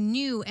import a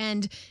new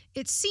and,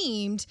 it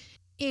seemed,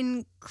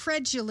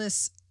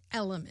 incredulous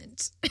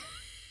element.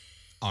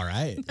 All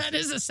right. That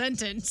is a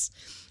sentence.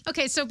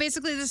 Okay, so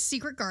basically this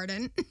secret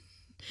garden.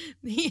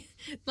 The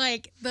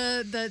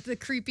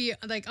creepy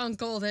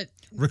uncle that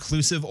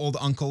reclusive old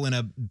uncle in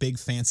a big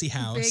fancy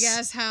house, big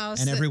ass house,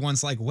 and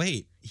everyone's like,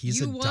 "Wait, he's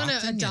you want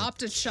to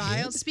adopt a kid?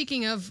 child?"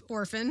 Speaking of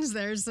orphans,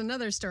 there's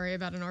another story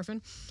about an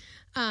orphan.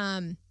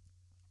 The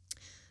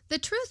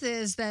truth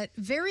is that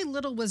very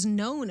little was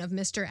known of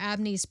Mr.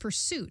 Abney's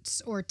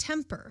pursuits or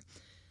temper.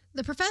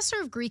 The professor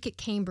of Greek at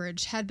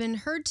Cambridge had been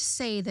heard to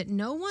say that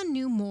no one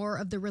knew more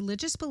of the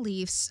religious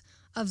beliefs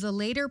of the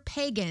later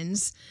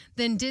pagans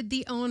than did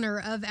the owner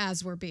of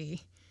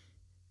Aswarby.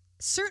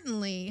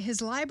 Certainly,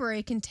 his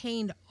library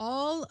contained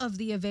all of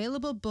the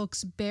available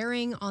books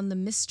bearing on the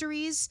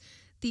mysteries,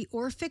 the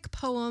Orphic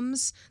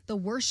poems, the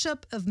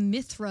worship of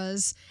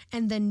Mithras,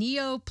 and the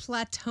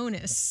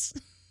Neoplatonists.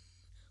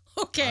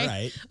 Okay. All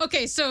right.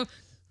 Okay, so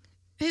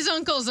his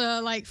uncle's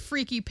a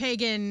freaky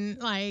pagan,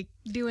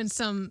 doing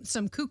some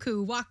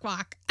cuckoo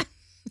walk.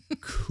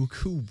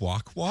 Cuckoo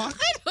walk walk?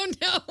 I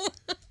don't know.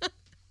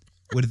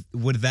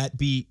 Would that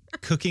be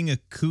cooking a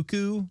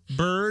cuckoo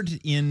bird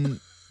in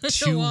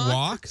two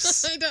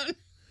walks? I don't.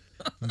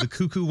 The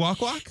cuckoo walk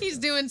walk? He's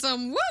doing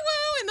some woo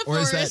woo in the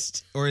Or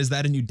forest. is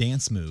that a new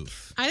dance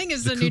move? I think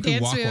it's The a new cuckoo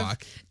dance walk move.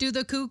 walk. Do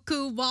the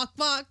cuckoo walk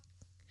walk.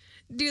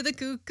 Do the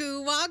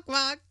cuckoo walk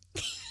walk.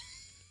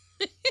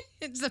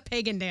 It's a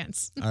pagan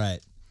dance. All right.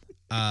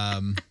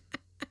 Oh,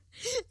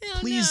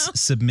 Please no.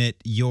 submit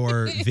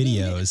your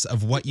videos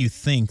of what you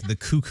think the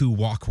cuckoo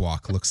walk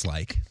walk looks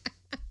like.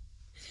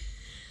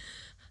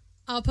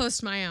 I'll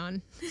post my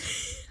own.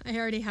 I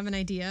already have an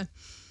idea.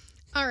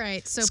 All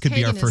right, so This could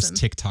be our paganism. first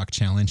TikTok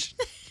challenge.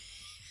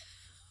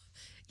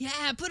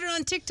 Yeah, put it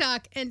on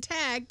TikTok and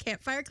tag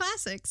Campfire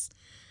Classics.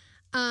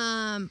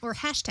 Or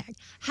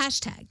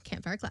hashtag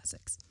Campfire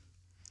Classics.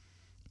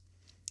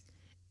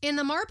 In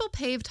the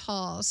marble-paved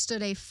hall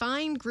stood a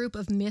fine group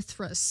of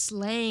Mithras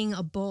slaying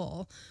a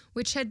bull,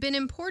 which had been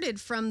imported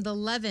from the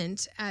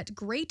Levant at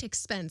great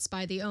expense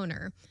by the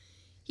owner.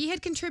 He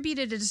had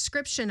contributed a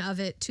description of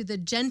it to the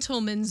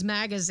Gentleman's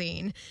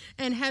Magazine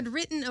and had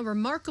written a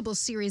remarkable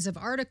series of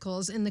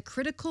articles in the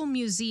Critical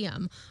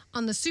Museum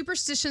on the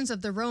superstitions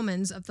of the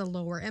Romans of the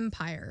Lower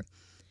Empire.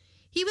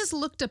 He was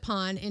looked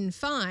upon, in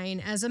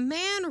fine, as a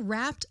man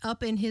wrapped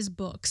up in his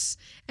books,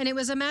 and it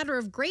was a matter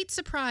of great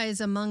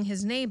surprise among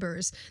his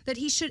neighbors that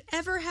he should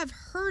ever have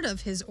heard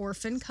of his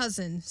orphan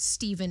cousin,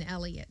 Stephen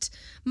Elliott,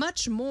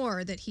 much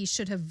more that he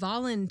should have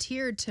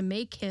volunteered to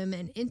make him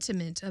an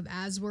intimate of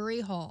Asbury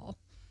Hall.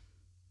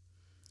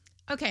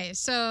 Okay,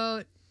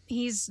 so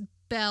he's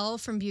Belle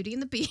from Beauty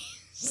and the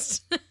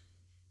Beast.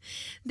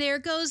 There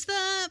goes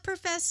the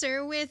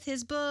professor with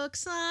his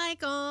books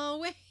like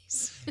always.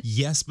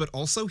 Yes, but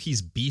also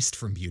he's Beast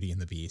from Beauty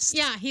and the Beast.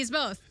 Yeah, he's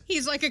both.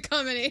 He's like a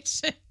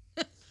combination.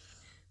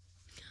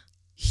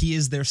 He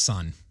is their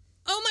son.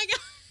 Oh my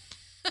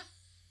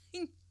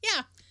God.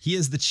 Yeah. He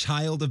is the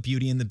child of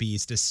Beauty and the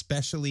Beast,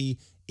 especially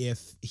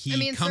if he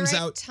It's comes the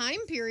right out time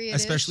period.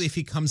 especially if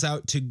he comes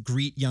out to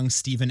greet young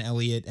Stephen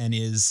Elliott and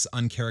is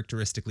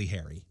uncharacteristically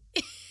hairy.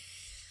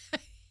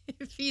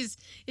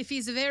 if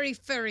he's a very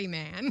furry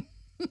man.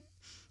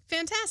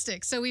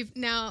 Fantastic. So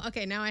now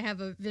I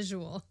have a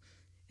visual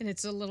and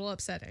it's a little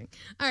upsetting.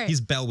 All right.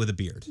 He's Belle with a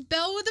beard.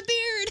 Belle with a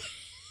beard.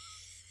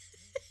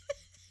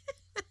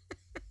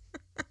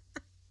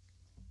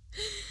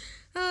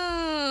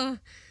 Oh.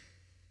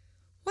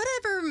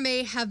 Whatever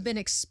may have been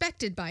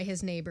expected by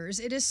his neighbors,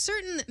 it is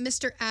certain that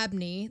Mr.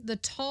 Abney, the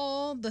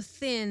tall, the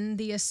thin,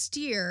 the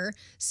austere,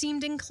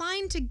 seemed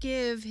inclined to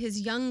give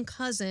his young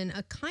cousin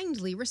a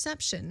kindly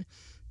reception.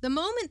 The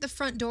moment the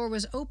front door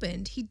was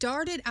opened, he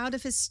darted out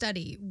of his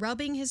study,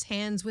 rubbing his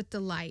hands with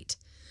delight.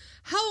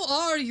 "How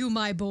are you,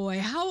 my boy?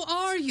 How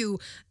are you?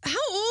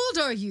 How old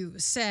are you?"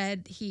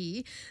 said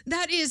he.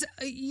 "That is,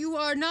 you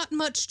are not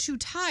much too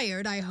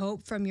tired, I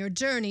hope, from your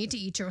journey to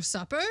eat your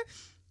supper."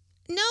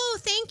 "No,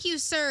 thank you,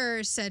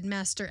 sir," said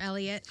Master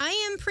Elliott. "I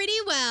am pretty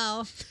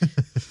well."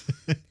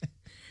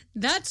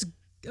 "That's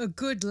a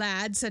good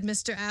lad," said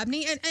Mr.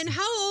 Abney. And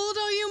how old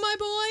are you, my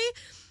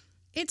boy?"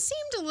 It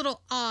seemed a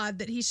little odd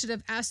that he should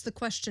have asked the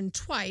question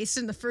twice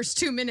in the first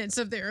 2 minutes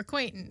of their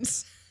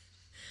acquaintance.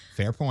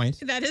 Fair point.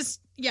 That is,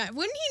 yeah,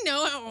 wouldn't he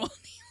know how old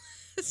he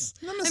was?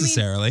 Not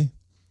necessarily.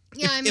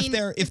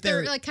 If if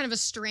they're like kind of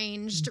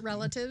estranged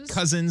relatives.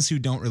 cousins who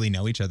don't really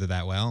know each other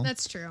that well.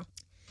 That's true.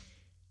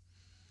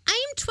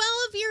 "I'm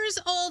 12 years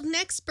old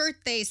next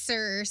birthday,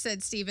 sir,"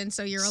 said Stephen.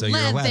 So you're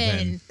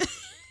 11. Do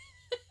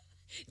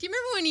you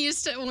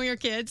remember when we were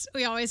kids,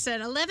 we always said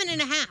 11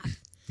 and a half?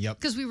 Yep.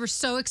 Because we were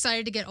so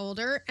excited to get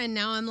older. And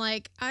now I'm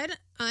like,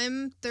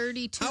 I'm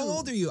 32. How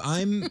old are you?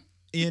 I'm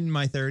in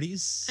my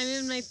 30s. I'm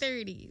in my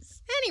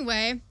 30s.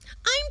 Anyway,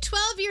 "I'm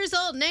 12 years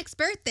old next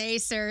birthday,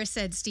 sir,"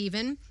 said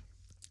Stephen.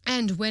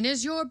 "And when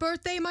is your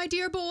birthday, my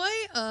dear boy?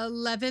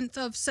 11th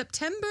of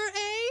September,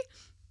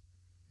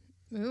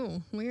 eh?"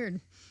 Ooh, weird.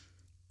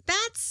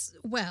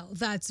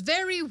 That's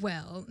very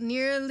well.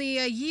 Nearly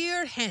a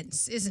year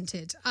hence, isn't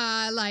it?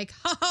 I like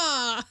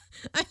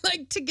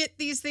to get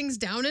these things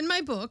down in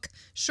my book.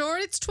 Sure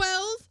it's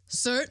 12?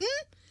 Certain?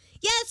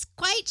 Yes,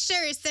 quite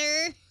sure,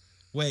 sir.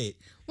 Wait.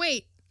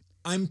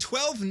 I'm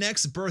 12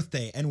 next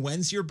birthday. And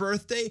when's your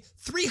birthday?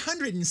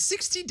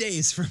 360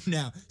 days from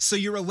now. So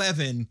you're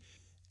 11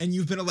 and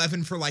you've been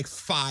 11 for like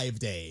 5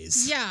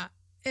 days. Yeah.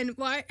 And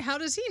why? How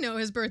does he know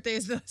his birthday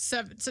is the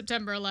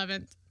September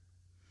 11th?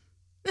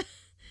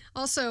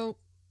 Also,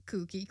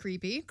 kooky,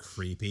 creepy.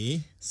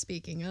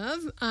 Speaking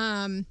of,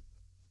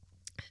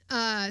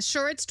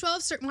 sure it's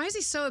 12. Why is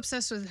he so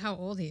obsessed with how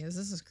old he is?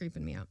 This is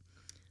creeping me out.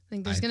 I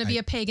think there's going to be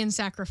a pagan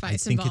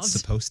sacrifice involved. I think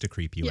it's supposed to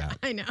creep you out.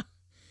 I know.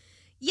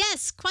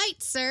 Yes,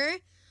 quite, sir.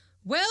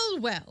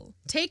 Well,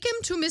 take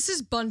him to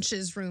Mrs.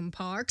 Bunch's room,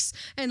 Parks,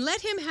 and let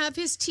him have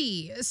his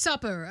tea,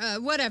 supper,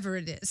 whatever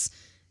it is.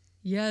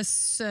 Yes,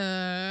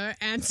 sir,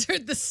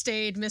 answered the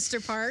staid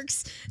Mr.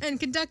 Parks, and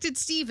conducted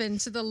Stephen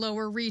to the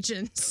lower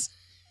regions.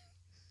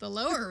 The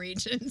lower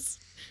regions?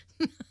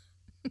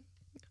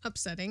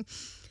 Upsetting.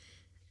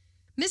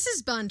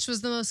 Mrs. Bunch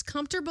was the most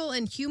comfortable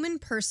and human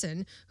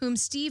person whom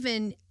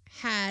Stephen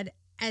had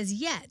as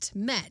yet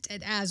met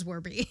at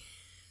Aswarby.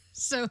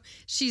 So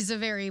she's a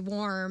very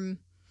warm,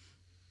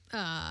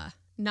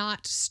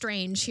 not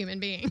strange human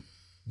being.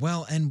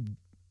 Well, and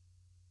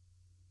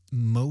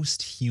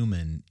most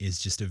human is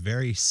just a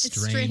very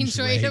strange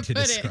way to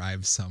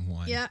describe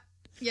someone. Yeah.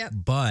 Yep.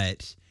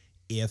 But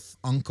if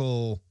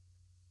Uncle,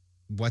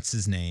 what's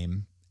his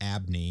name,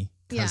 Abney,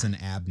 cousin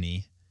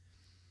Abney,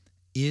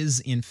 is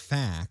in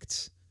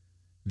fact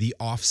the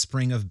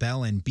offspring of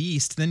Belle and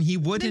Beast, then he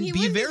wouldn't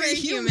be very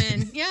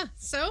human. Yeah.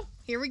 So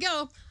here we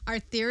go. Our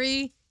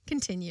theory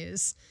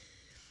continues.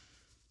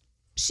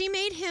 She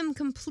made him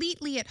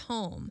completely at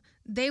home.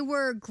 They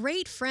were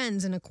great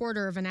friends in a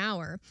quarter of an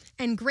hour,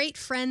 and great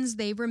friends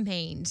they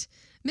remained.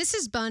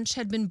 Mrs. Bunch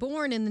had been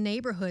born in the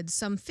neighborhood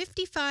some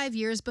 55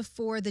 years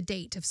before the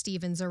date of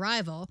Stephen's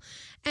arrival,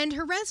 and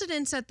her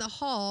residence at the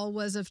Hall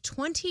was of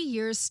 20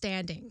 years'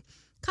 standing.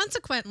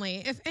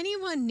 Consequently, if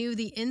anyone knew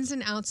the ins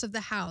and outs of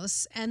the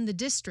house and the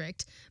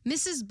district,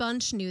 Mrs.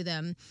 Bunch knew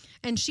them,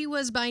 and she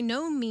was by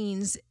no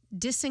means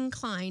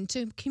disinclined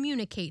to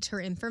communicate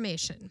her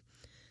information.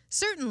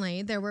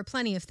 Certainly, there were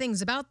plenty of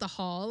things about the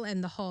Hall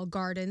and the Hall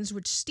gardens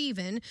which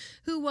Stephen,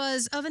 who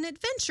was of an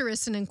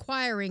adventurous and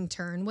inquiring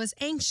turn, was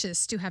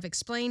anxious to have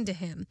explained to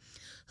him.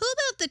 Who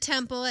built the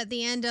temple at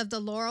the end of the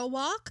Laurel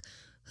Walk?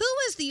 Who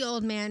was the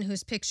old man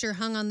whose picture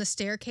hung on the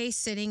staircase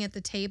sitting at the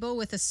table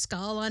with a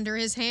skull under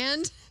his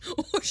hand?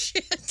 Oh,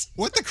 shit.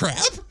 What the crap?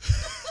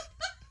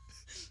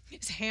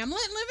 Does Hamlet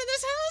live in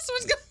this house?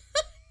 What's going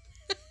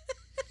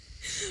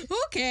on?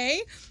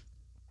 Okay.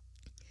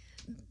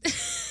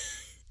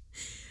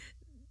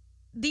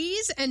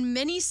 These and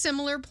many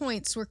similar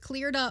points were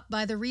cleared up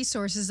by the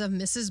resources of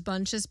Mrs.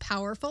 Bunch's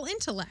powerful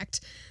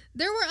intellect.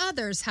 There were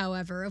others,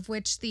 however, of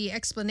which the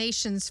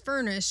explanations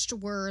furnished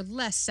were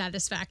less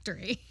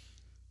satisfactory.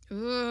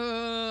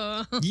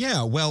 Ooh.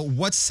 Yeah, well,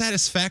 what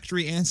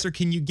satisfactory answer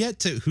can you get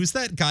to? Who's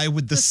that guy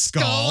with the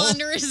skull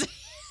under his hand?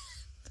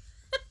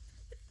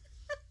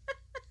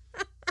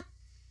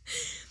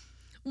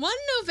 One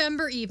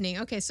November evening,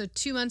 okay, so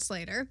 2 months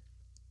later,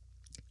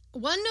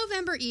 one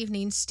November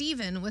evening,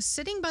 Stephen was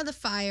sitting by the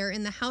fire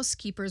in the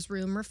housekeeper's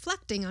room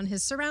reflecting on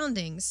his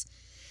surroundings.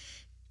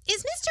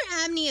 Is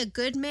Mr. Abney a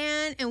good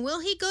man, and will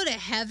he go to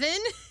heaven?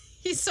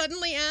 He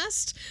suddenly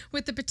asked,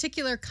 with the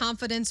particular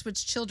confidence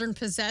which children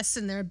possess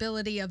in their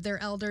ability of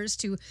their elders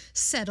to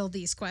settle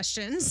these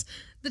questions,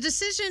 the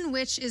decision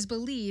which is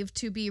believed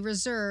to be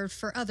reserved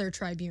for other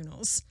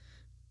tribunals.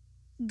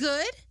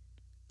 Good?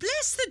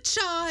 Bless the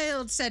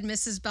child, said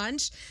Mrs.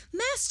 Bunch.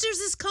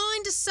 Master's as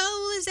kind a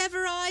soul as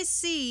ever I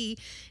see.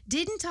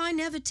 Didn't I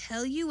never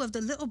tell you of the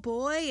little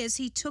boy as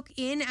he took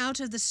in out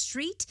of the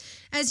street,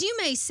 as you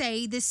may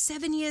say, this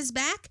 7 years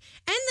back,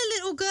 and the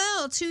little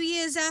girl 2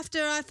 years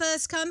after I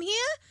first come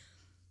here?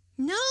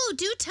 No,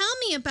 do tell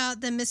me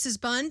about them,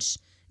 Mrs. Bunch.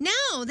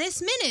 Now,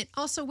 this minute.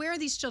 Also, where are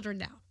these children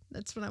now?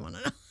 That's what I want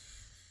to know.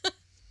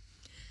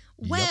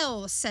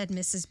 Well, said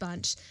Mrs.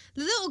 Bunch,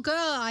 the little girl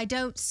I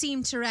don't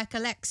seem to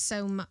recollect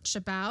so much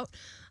about.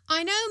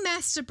 I know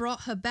Master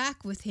brought her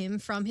back with him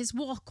from his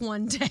walk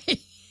one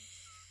day.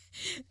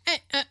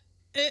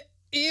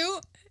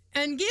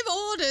 And give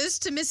orders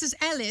to Mrs.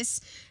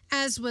 Ellis,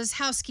 as was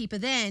housekeeper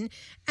then,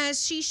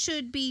 as she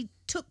should be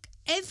took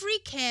every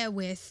care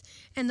with,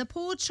 and the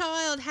poor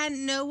child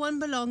hadn't no one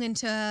belonging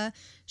to her.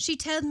 She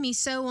telled me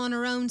so on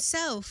her own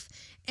self.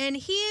 And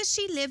here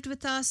she lived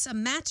with us a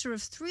matter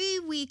of 3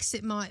 weeks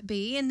it might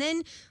be, and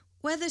then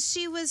whether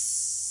she was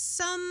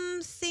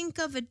some think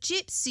of a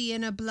gypsy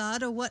in her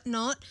blood or what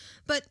not,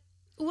 but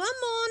one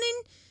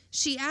morning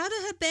she out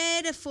of her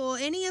bed afore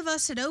any of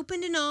us had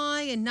opened an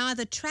eye, and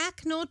neither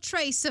track nor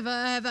trace of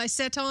her have I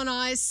set on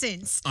eyes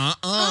since.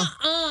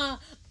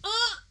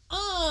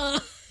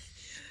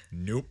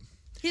 Nope.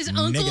 His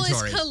uncle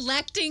is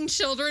collecting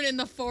children in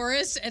the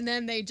forest, and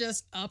then they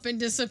just up and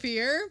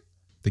disappear.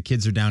 The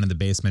kids are down in the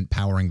basement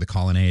powering the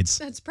colonnades.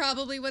 That's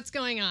probably what's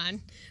going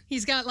on.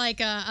 He's got like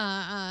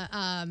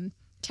a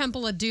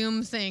Temple of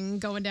Doom thing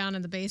going down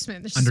in the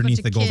basement. There's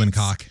underneath the golden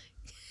cock.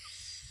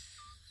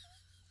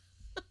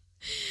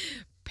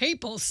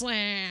 Papal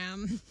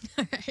slam.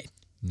 All right.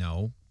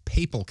 No,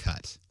 papal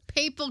cut.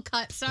 Papal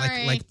cut,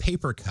 sorry. Like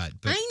paper cut.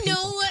 But I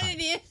know what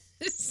it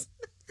is.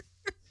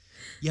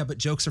 Yeah, but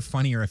jokes are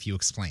funnier if you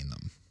explain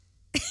them.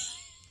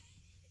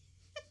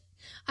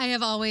 I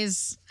have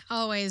always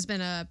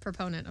been a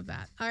proponent of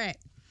that. All right.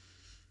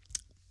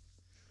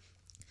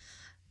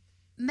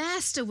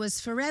 Master was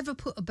forever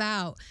put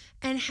about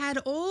and had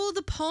all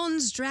the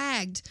ponds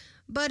dragged,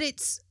 but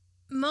it's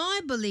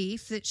my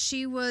belief that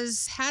she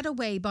was had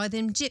away by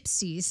them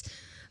gypsies,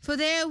 for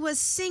there was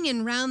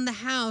singing round the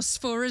house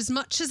for as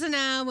much as an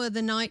hour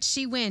the night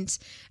she went,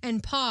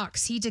 and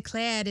Parks, he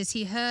declared as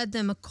he heard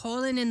them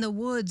a-calling in the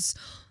woods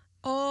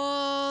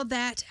all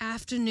that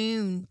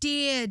afternoon.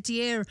 Dear,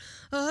 dear,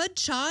 a good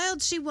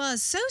child she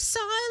was, so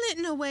silent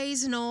in her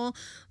ways and all,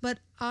 but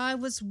I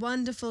was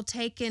wonderful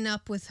taken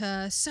up with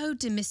her, so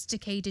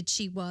domesticated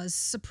she was,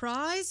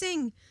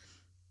 surprising.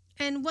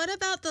 And what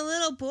about the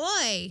little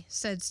boy?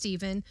 Said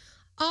Stephen.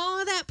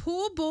 Oh, that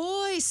poor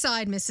boy,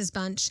 sighed Mrs.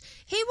 Bunch.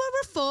 He were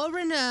a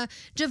foreigner,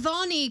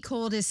 Giovanni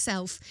called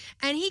hisself,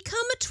 and he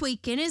come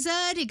a-tweaking his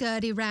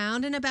hurdy-gurdy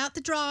round and about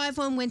the drive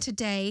one winter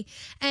day,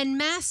 and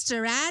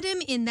master had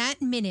him in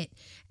that minute.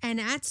 And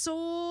that's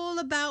all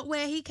about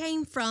where he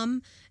came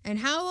from, and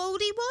how old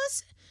he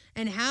was,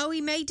 and how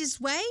he made his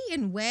way,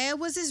 and where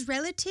was his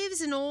relatives,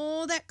 and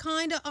all that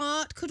kind of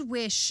art could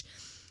wish.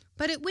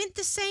 But it went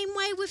the same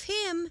way with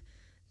him.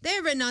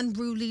 They're an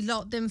unruly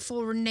lot, them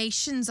foreign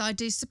nations, I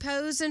do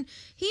suppose, and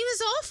he was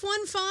off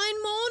one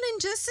fine morning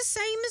just the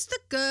same as the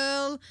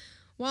girl.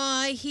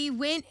 Why, he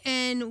went,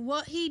 and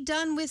what he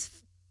done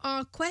with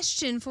our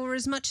question for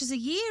as much as a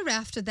year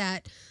after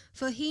that,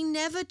 for he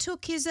never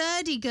took his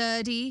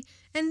hurdy-gurdy,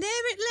 and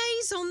there it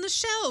lays on the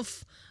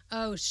shelf.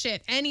 Oh,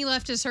 shit, and he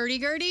left his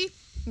hurdy-gurdy?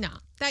 Nah,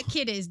 that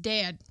kid is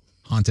dead.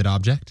 Haunted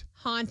object?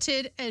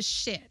 Haunted as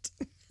shit.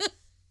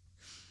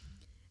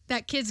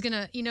 That kid's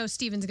gonna,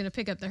 Steven's gonna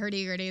pick up the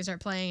hurdy-gurdy and start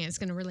playing, and it's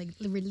gonna really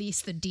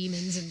release the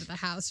demons into the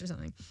house or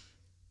something.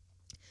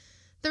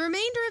 The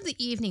remainder of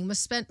the evening was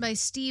spent by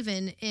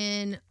Stephen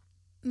in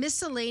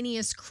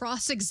miscellaneous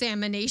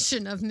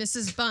cross-examination of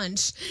Mrs.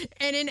 Bunch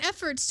and in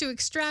efforts to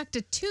extract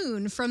a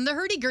tune from the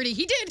hurdy-gurdy.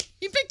 He did.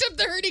 He picked up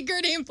the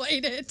hurdy-gurdy and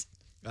played it.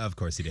 Of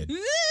course he did.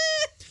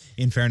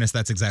 In fairness,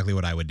 that's exactly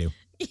what I would do.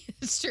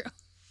 It's true.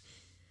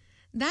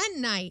 That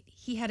night,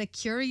 he had a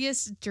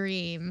curious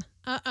dream.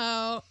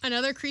 Uh-oh,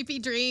 another creepy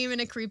dream in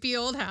a creepy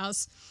old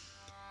house.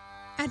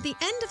 At the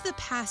end of the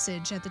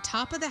passage at the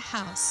top of the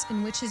house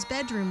in which his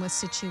bedroom was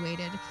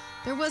situated,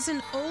 there was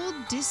an old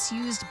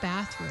disused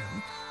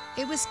bathroom.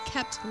 It was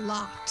kept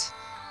locked,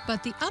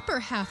 but the upper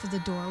half of the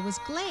door was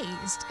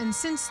glazed, and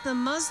since the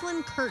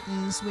muslin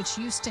curtains which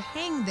used to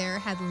hang there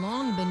had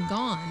long been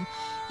gone,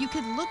 you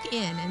could look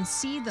in and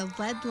see the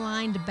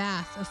lead-lined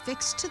bath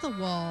affixed to the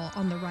wall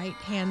on the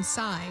right-hand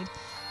side,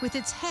 with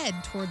its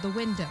head toward the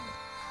window.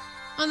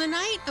 On the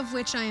night of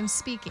which I am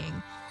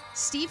speaking,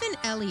 Stephen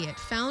Elliott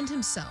found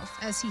himself,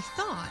 as he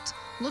thought,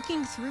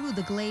 looking through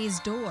the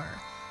glazed door.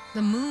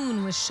 The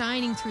moon was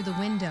shining through the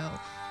window,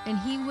 and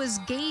he was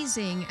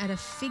gazing at a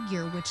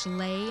figure which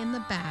lay in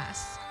the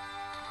bath.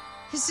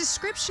 His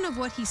description of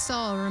what he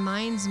saw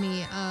reminds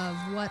me of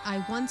what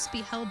I once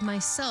beheld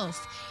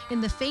myself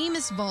in the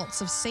famous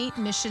vaults of St.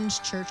 Mission's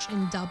Church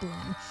in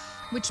Dublin,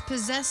 which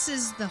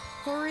possesses the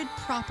horrid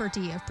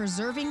property of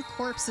preserving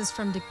corpses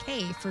from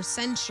decay for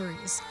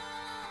centuries.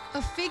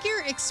 A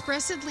figure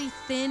expressively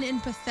thin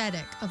and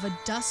pathetic, of a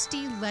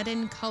dusty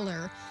leaden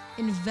color,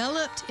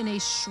 enveloped in a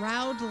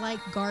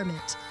shroud-like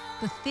garment,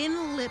 the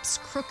thin lips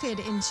crooked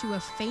into a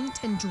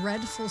faint and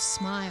dreadful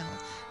smile,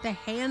 the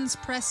hands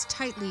pressed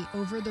tightly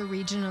over the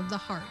region of the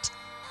heart.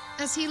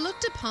 As he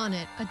looked upon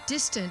it, a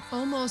distant,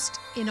 almost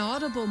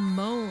inaudible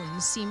moan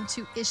seemed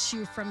to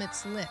issue from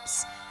its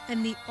lips,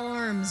 and the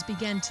arms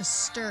began to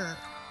stir.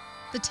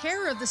 The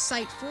terror of the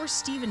sight forced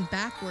Stephen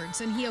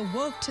backwards, and he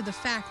awoke to the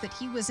fact that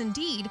he was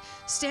indeed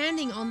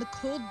standing on the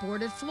cold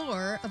boarded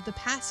floor of the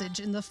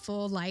passage in the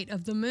full light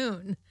of the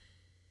moon.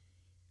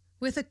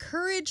 With a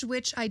courage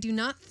which I do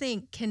not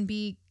think can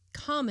be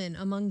common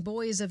among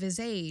boys of his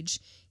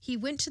age, he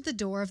went to the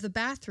door of the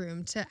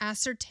bathroom to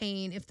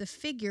ascertain if the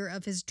figure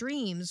of his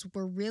dreams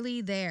were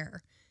really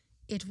there.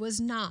 It was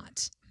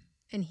not,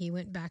 and he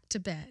went back to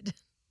bed.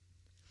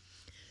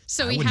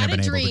 So he had a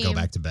dream. Able to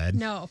go back to bed.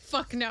 No,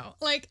 fuck no.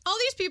 Like all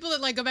these people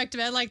that go back to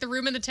bed, like the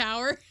room in the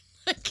tower,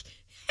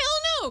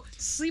 hell no.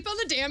 Sleep on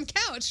the damn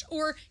couch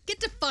or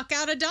get the fuck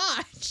out of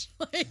Dodge.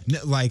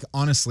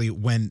 Honestly,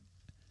 when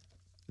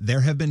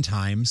there have been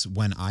times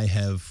when I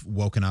have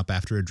woken up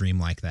after a dream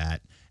like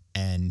that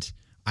and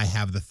I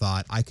have the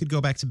thought I could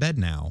go back to bed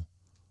now,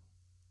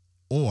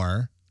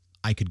 or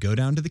I could go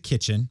down to the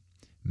kitchen,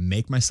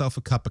 make myself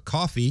a cup of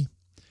coffee,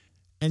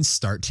 and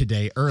start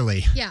today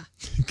early. Yeah.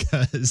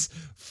 Because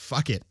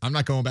fuck it. I'm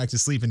not going back to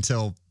sleep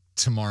until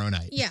tomorrow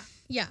night. Yeah.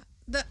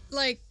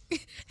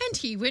 And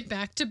he went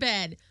back to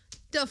bed.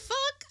 The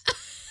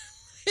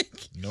fuck?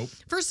 Nope.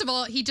 First of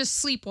all, he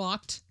just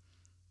sleepwalked.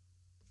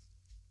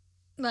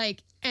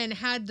 And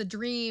had the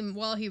dream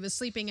while he was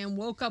sleeping and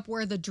woke up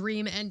where the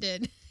dream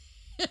ended.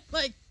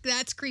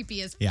 That's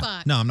creepy as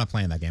fuck. No, I'm not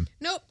playing that game.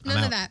 Nope,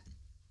 none of that.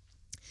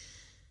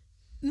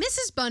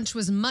 Mrs. Bunch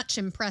was much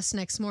impressed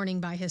next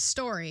morning by his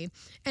story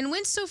and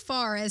went so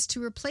far as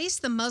to replace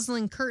the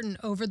muslin curtain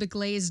over the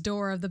glazed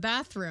door of the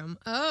bathroom.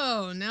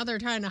 Oh, now they're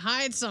trying to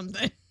hide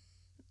something.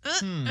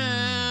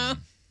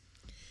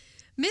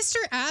 Mr.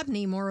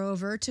 Abney,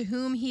 moreover, to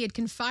whom he had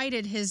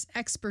confided his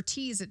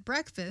expertise at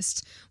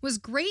breakfast, was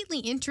greatly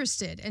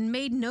interested and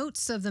made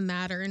notes of the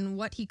matter in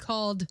what he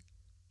called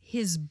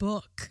his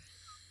book.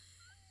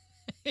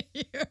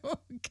 Oh,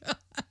 God.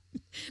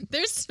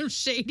 There's some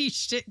shady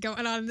shit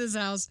going on in this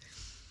house.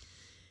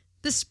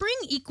 The spring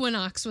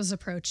equinox was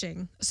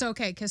approaching. So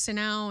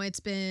now it's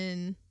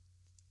been...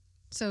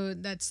 So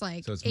that's so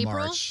it's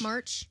April,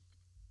 March.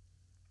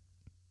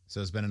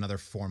 So it's been another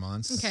 4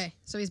 months. Okay,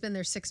 so he's been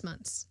there 6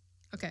 months.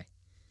 Okay.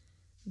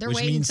 They're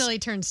waiting until he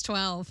turns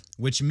 12.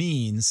 Which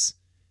means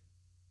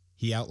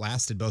He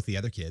outlasted both the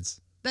other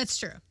kids. That's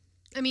true.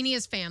 I mean, he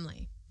has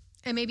family.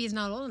 And maybe he's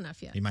not old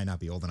enough yet. He might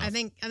not be old enough. I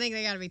think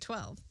they got to be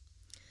 12.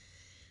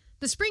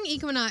 The spring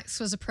equinox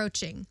was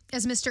approaching,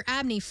 as Mr.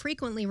 Abney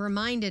frequently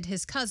reminded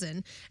his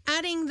cousin,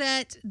 adding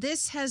that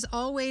this has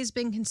always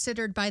been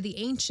considered by the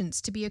ancients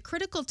to be a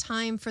critical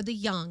time for the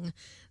young,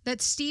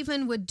 that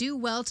Stephen would do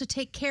well to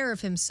take care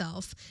of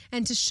himself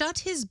and to shut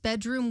his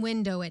bedroom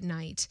window at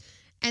night,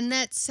 and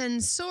that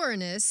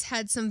Censorinus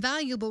had some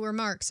valuable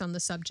remarks on the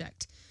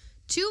subject.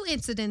 2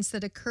 incidents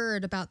that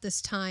occurred about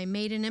this time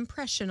made an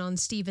impression on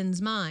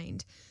Stephen's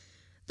mind.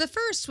 The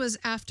first was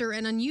after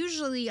an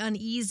unusually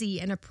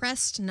uneasy and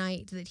oppressed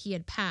night that he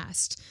had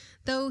passed,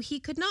 though he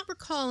could not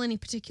recall any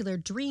particular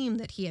dream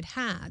that he had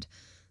had.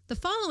 The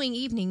following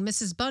evening,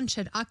 Mrs. Bunch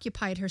had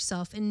occupied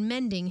herself in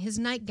mending his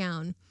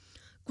nightgown.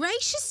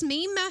 "Gracious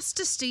me,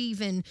 Master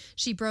Stephen,"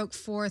 she broke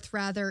forth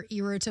rather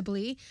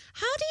irritably.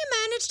 "How do you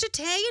manage to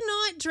tear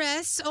your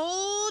night-dress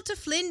all to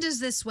flinders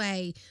this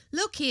way?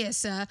 Look here,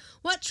 sir,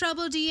 what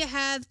trouble do you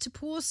have to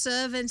poor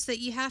servants that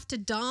you have to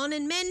darn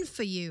and mend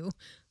for you?"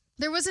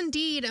 There was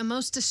indeed a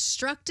most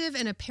destructive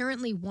and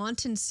apparently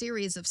wanton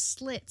series of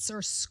slits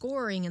or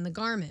scoring in the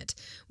garment,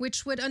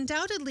 which would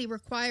undoubtedly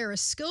require a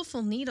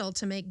skillful needle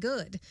to make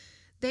good.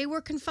 They were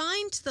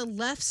confined to the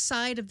left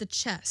side of the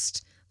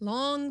chest,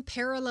 long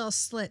parallel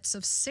slits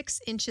of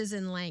 6 inches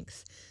in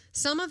length,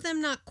 some of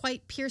them not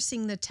quite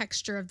piercing the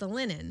texture of the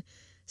linen.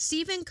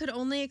 Stephen could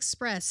only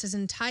express his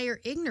entire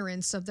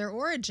ignorance of their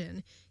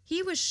origin.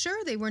 He was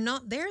sure they were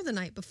not there the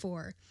night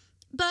before.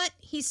 "But,"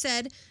 he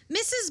said,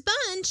 "Mrs.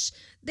 Bunch,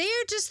 they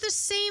are just the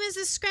same as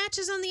the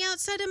scratches on the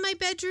outside of my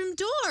bedroom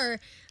door."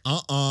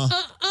 Why are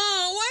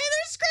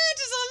there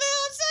scratches on the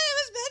outside of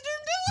his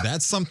bedroom door?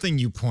 That's something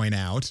you point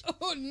out.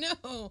 Oh,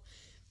 no.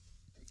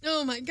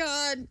 Oh, my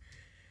God.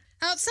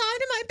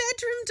 Outside of my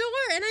bedroom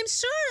door, and I'm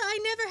sure I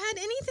never had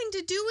anything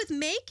to do with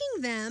making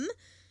them.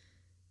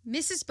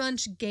 Mrs.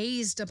 Bunch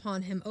gazed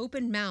upon him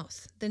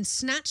open-mouthed, then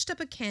snatched up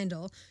a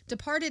candle,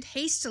 departed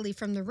hastily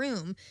from the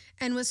room,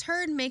 and was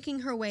heard making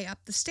her way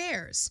up the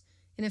stairs.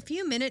 In a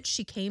few minutes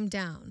she came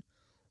down.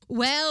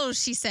 "Well,"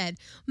 she said,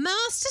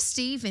 "Master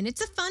Stephen,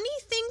 it's a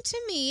funny thing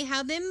to me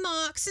how them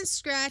marks and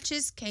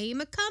scratches came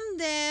a come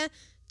there.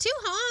 Too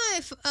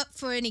high up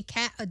for any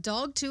cat or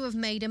dog to have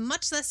made 'em,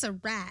 much less a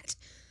rat.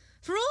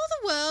 For all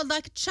the world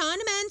like a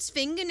Chinaman's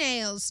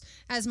fingernails,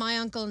 as my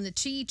uncle in the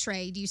tea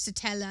trade used to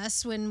tell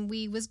us when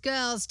we was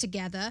girls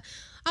together.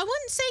 I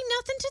wouldn't say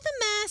nothing to the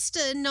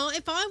master, not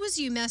if I was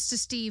you, Master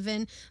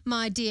Stephen,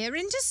 my dear,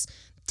 and just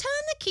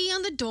turn the key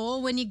on the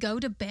door when you go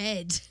to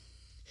bed."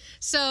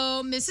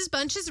 So Mrs.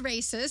 Bunch is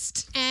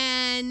racist,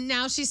 and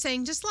now she's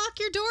saying just lock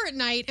your door at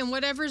night and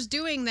whatever's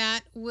doing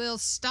that will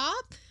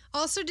stop.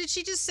 Also, did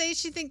she just say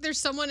she think there's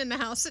someone in the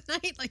house at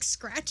night, like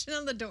scratching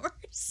on the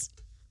doors?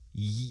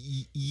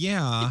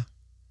 Yeah.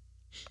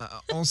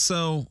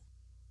 Also,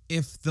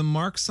 if the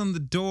marks on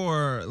the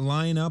door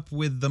line up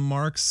with the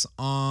marks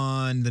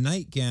on the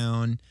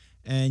nightgown,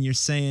 and you're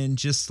saying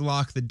just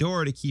lock the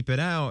door to keep it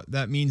out,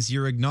 that means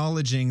you're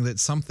acknowledging that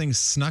something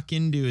snuck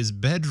into his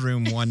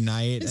bedroom one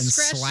night and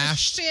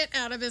slashed the shit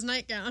out of his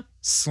nightgown.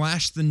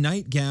 Slashed the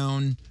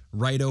nightgown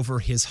right over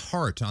his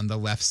heart on the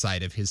left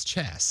side of his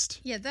chest.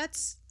 Yeah,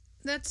 that's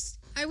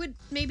I would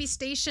maybe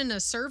station a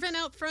servant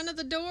out front of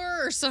the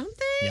door or something.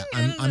 Yeah,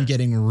 I'm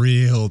getting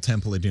real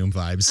Temple of Doom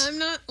vibes. I'm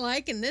not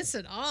liking this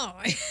at all.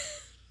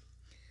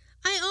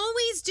 "I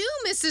always do,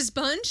 Mrs.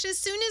 Bunch, as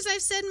soon as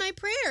I've said my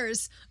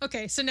prayers."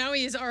 Okay, so now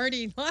he is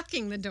already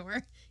locking the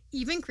door.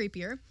 Even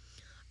creepier.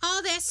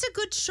 "Oh, that's a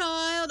good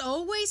child.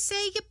 Always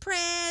say your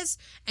prayers,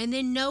 and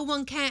then no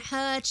one can't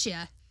hurt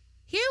you."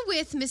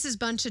 Herewith, Mrs.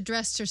 Bunch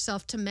addressed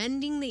herself to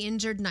mending the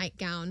injured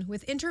nightgown,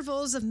 with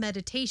intervals of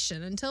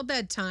meditation until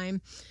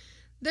bedtime.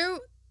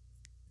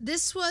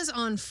 This was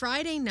on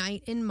Friday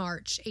night in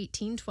March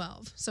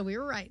 1812. So we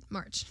were right,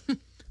 March.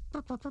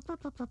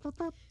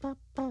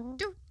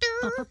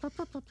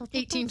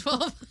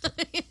 1812.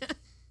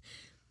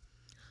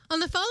 On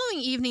the following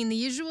evening, the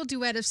usual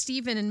duet of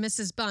Stephen and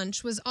Mrs.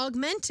 Bunch was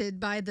augmented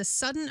by the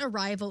sudden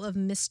arrival of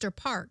Mr.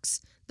 Parks,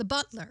 the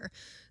butler,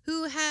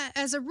 who had,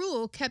 as a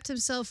rule, kept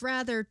himself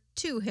rather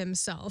to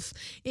himself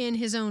in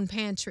his own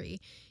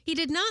pantry. He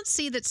did not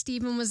see that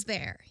Stephen was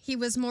there. He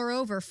was,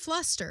 moreover,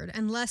 flustered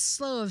and less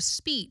slow of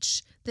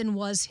speech than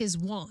was his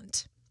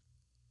wont.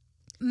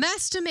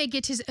 "Master may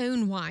get his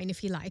own wine if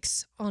he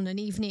likes, on an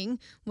evening,"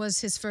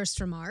 was his first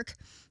remark.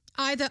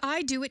 "Either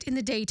I do it in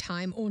the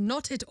daytime or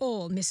not at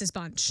all, Mrs.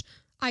 Bunch.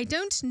 I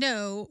don't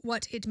know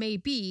what it may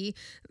be,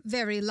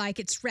 very like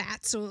it's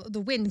rats or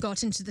the wind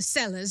got into the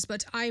cellars,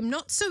 but I'm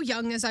not so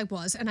young as I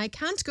was, and I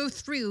can't go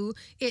through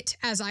it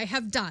as I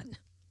have done."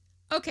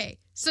 Okay,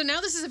 so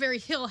now this is a very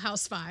Hill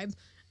House vibe.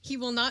 He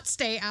will not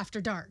stay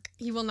after dark.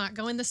 He will not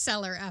go in the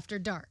cellar after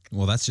dark.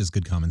 Well, that's just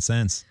good common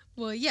sense.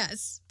 Well,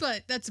 yes,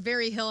 but that's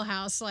very Hill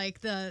House, like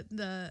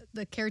the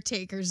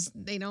caretakers,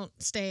 they don't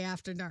stay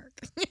after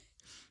dark.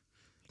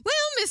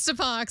 "Well, Mr.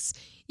 Parks,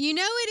 you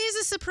know it is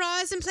a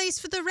surprising place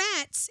for the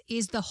rats,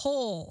 is the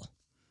hall."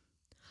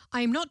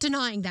 I am not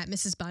denying that,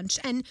 Mrs. Bunch,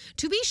 and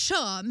to be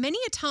sure, many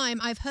a time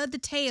I've heard the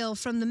tale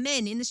from the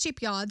men in the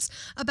shipyards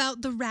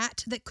about the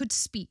rat that could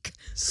speak.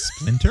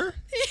 Splinter?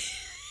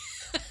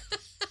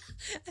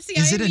 See,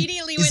 I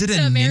immediately went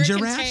to American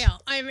Tail.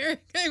 I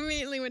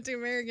immediately went to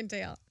American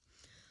Tail.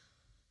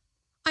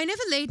 I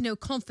never laid no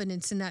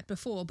confidence in that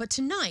before, but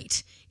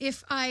tonight,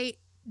 if I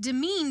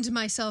demeaned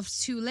myself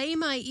to lay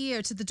my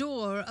ear to the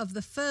door of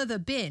the further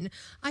bin,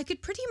 I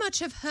could pretty much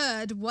have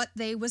heard what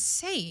they was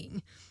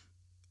saying.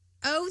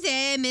 Oh,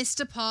 there,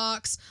 Mr.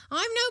 Parks,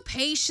 I've no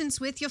patience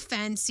with your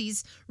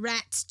fancies.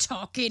 Rats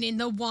talking in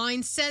the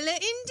wine cellar,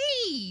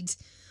 indeed.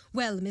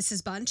 Well,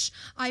 Mrs. Bunch,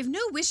 I've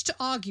no wish to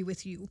argue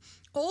with you.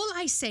 All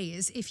I say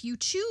is, if you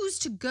choose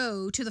to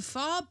go to the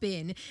far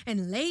bin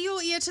and lay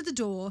your ear to the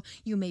door,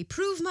 you may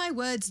prove my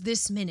words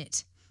this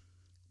minute.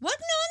 What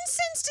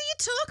nonsense do you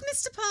talk,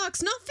 Mr.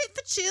 Parks? Not fit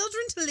for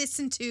children to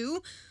listen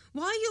to.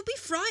 Why, you'll be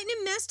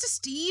frightening Master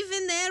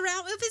Stephen there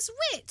out of his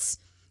wits.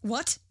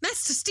 What,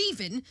 Master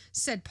Stephen?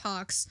 Said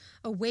Parks,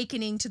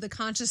 awakening to the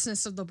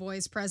consciousness of the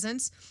boy's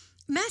presence.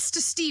 Master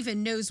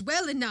Stephen knows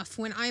well enough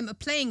when I'm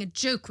a-playing a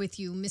joke with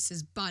you,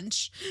 Mrs.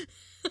 Bunch.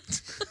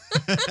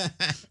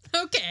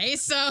 Okay,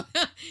 so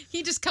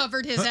he just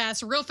covered his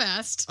ass real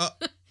fast.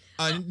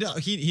 No,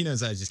 he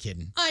knows I was just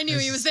kidding. I knew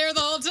he was there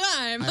the whole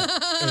time.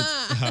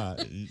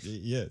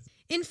 Yes.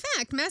 In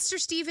fact, Master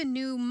Stephen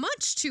knew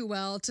much too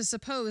well to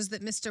suppose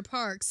that Mr.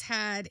 Parks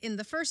had, in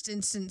the first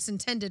instance,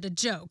 intended a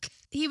joke.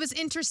 He was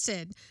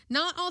interested,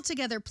 not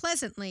altogether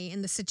pleasantly,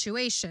 in the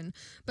situation,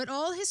 but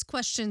all his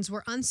questions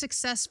were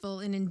unsuccessful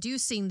in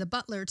inducing the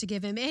butler to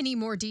give him any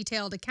more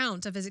detailed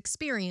account of his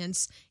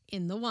experience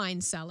in the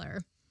wine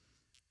cellar.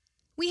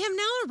 We have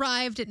now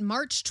arrived at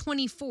March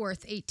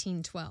 24th,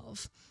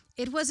 1812.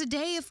 It was a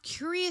day of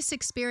curious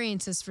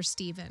experiences for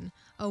Stephen,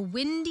 a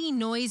windy,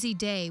 noisy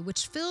day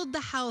which filled the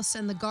house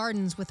and the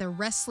gardens with a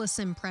restless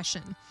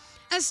impression.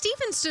 As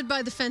Stephen stood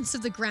by the fence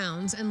of the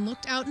grounds and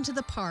looked out into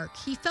the park,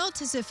 he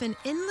felt as if an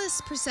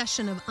endless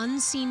procession of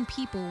unseen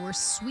people were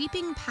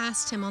sweeping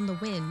past him on the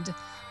wind,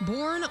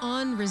 borne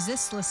on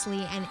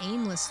resistlessly and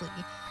aimlessly,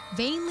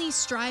 vainly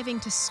striving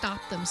to stop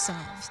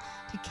themselves,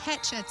 to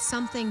catch at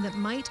something that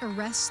might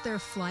arrest their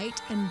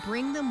flight and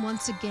bring them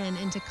once again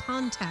into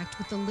contact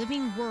with the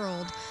living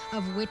world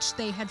of which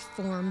they had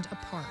formed a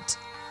part.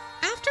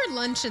 After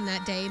luncheon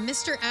that day,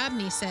 Mr.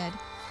 Abney said,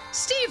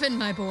 Stephen,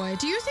 my boy,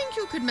 do you think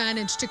you could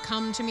manage to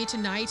come to me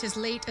tonight as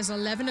late as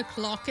 11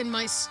 o'clock in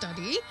my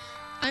study?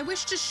 I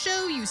wish to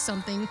show you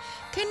something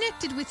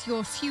connected with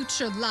your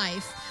future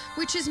life,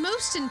 which is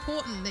most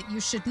important that you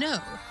should know.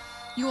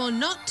 You are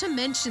not to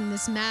mention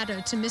this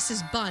matter to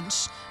Mrs.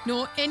 Bunch,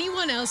 nor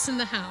anyone else in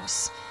the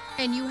house,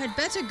 and you had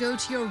better go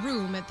to your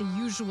room at the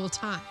usual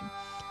time.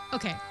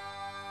 Okay.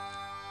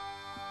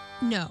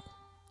 No.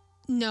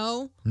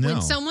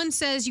 When someone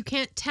says you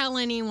can't tell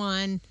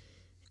anyone,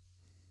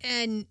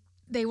 and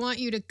they want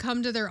you to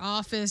come to their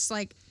office,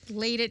 like,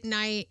 late at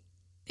night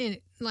in,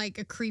 like,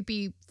 a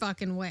creepy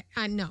fucking way.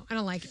 I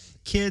don't like it.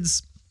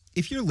 Kids,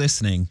 if you're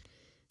listening,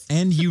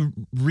 and you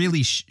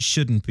really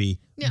shouldn't be,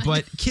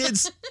 but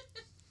kids...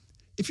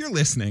 If you're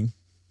listening,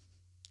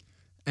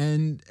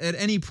 and at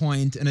any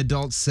point an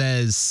adult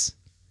says,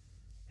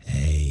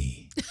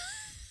 hey,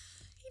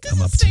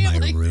 come up to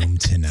my room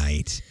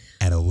tonight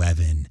at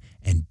 11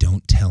 and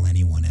don't tell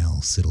anyone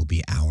else. It'll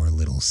be our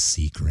little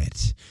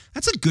secret.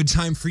 That's a good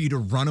time for you to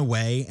run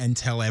away and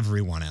tell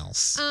everyone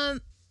else.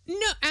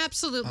 No,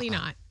 absolutely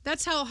not.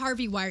 That's how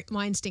Harvey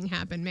Weinstein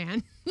happened,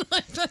 man.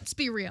 Let's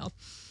be real.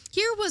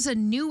 Here was a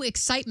new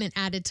excitement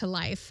added to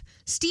life.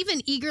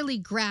 Stephen eagerly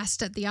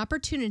grasped at the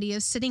opportunity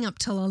of sitting up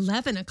till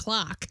 11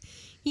 o'clock.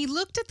 He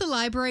looked at the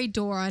library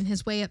door on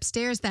his way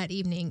upstairs that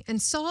evening and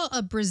saw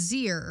a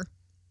brazier.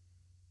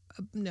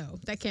 No,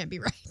 that can't be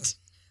right.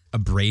 A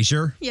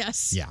brazier?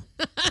 Yes. Yeah.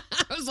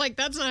 I was like,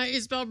 that's not how you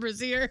spell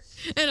brazier.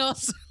 And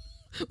also,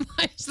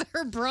 why is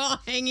there a bra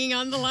hanging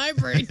on the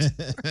library door?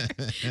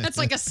 That's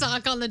like a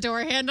sock on the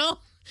door handle.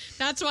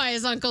 That's why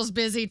his uncle's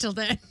busy till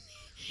then.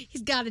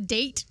 He's got a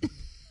date.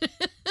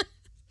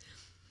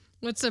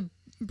 What's a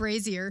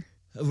brazier?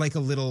 Like a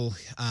little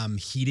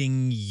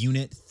heating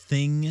unit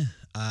thing.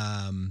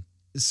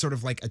 Sort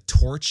of like a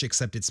torch,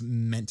 except it's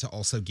meant to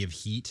also give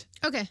heat.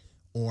 Okay.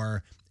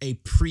 Or a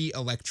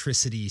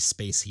pre-electricity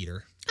space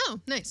heater. Oh,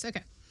 nice.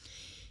 Okay.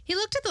 He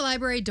looked at the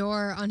library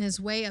door on his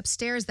way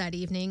upstairs that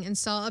evening and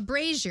saw a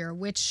brazier,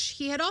 which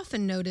he had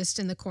often noticed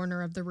in the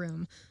corner of the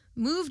room.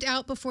 Moved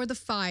out before the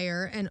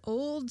fire, an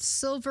old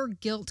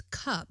silver-gilt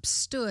cup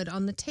stood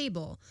on the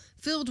table,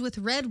 filled with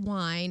red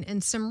wine,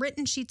 and some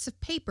written sheets of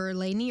paper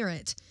lay near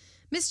it.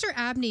 Mr.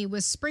 Abney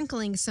was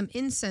sprinkling some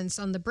incense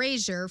on the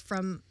brazier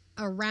from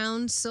a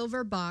round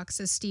silver box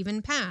as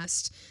Stephen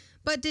passed,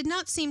 but did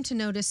not seem to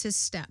notice his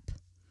step.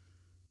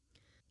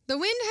 The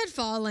wind had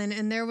fallen,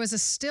 and there was a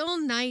still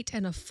night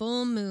and a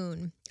full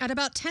moon. At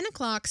about 10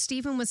 o'clock,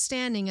 Stephen was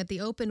standing at the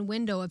open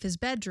window of his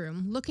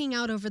bedroom, looking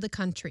out over the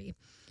country.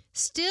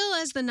 Still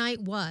as the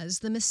night was,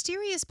 the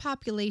mysterious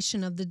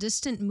population of the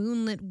distant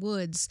moonlit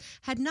woods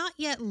had not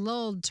yet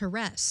lulled to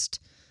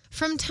rest.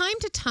 From time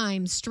to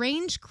time,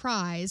 strange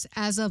cries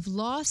as of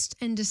lost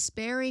and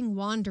despairing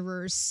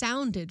wanderers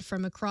sounded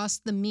from across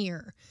the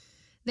mere.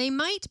 They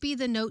might be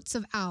the notes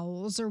of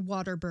owls or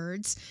water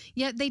birds,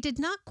 yet they did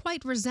not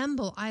quite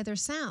resemble either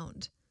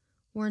sound.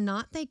 Were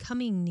not they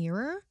coming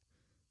nearer?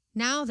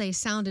 Now they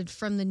sounded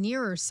from the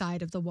nearer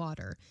side of the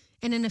water,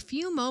 and in a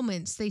few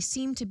moments they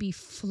seemed to be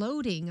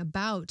floating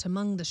about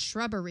among the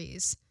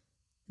shrubberies.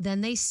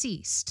 Then they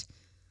ceased.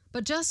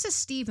 But just as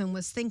Stephen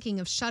was thinking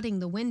of shutting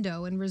the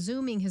window and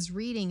resuming his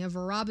reading of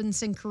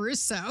Robinson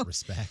Crusoe,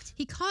 Respect.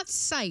 he caught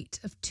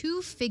sight of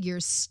two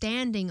figures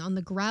standing on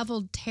the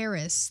graveled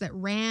terrace that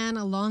ran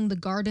along the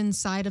garden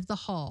side of the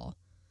hall.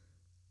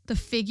 The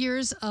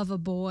figures of a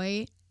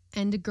boy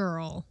and a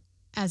girl,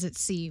 as it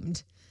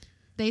seemed.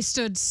 They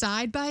stood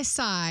side by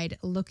side,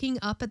 looking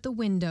up at the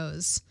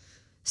windows.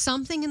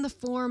 Something in the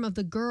form of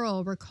the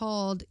girl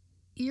recalled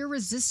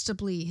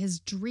irresistibly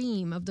his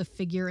dream of the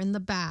figure in the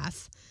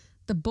bath.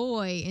 The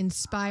boy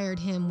inspired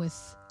him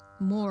with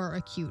more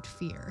acute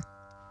fear.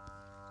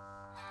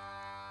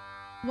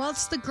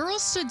 Whilst the girl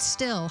stood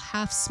still,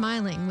 half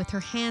smiling, with her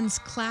hands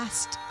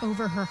clasped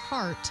over her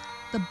heart,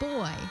 the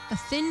boy, a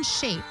thin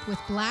shape with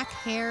black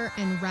hair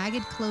and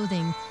ragged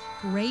clothing,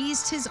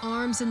 raised his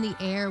arms in the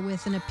air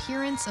with an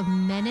appearance of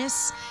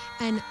menace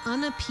and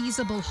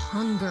unappeasable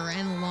hunger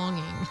and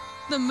longing.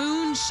 The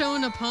moon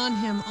shone upon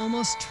him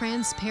almost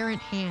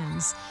transparent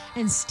hands,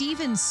 and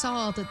Stephen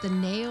saw that the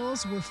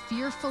nails were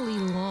fearfully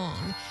long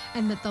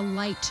and that the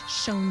light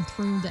shone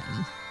through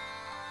them.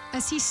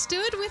 As he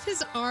stood with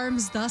his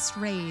arms thus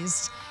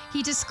raised,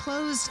 he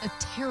disclosed a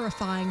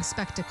terrifying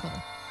spectacle.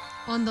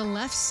 On the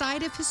left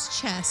side of his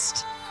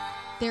chest,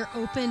 there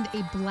opened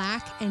a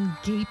black and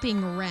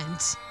gaping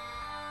rent,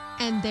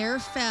 and there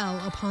fell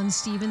upon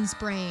Stephen's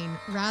brain,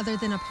 rather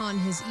than upon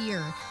his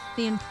ear,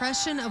 the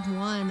impression of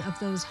one of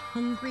those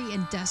hungry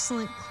and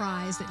desolate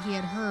cries that he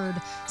had heard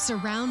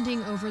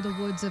surrounding over the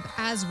woods of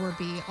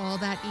Aswarby all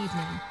that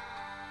evening.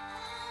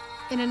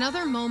 In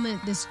another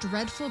moment, this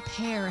dreadful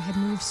pair had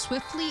moved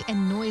swiftly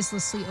and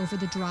noiselessly over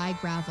the dry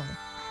gravel,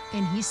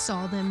 and he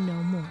saw them no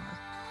more.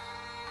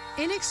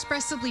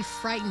 Inexpressibly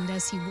frightened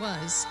as he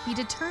was, he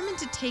determined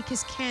to take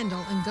his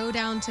candle and go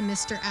down to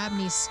Mr.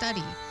 Abney's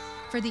study,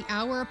 for the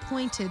hour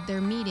appointed their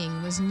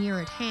meeting was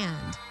near at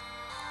hand.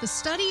 The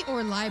study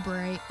or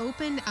library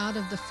opened out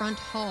of the front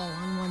hall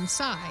on one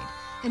side,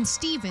 and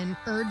Stephen,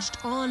 urged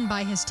on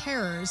by his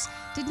terrors,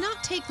 did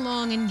not take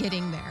long in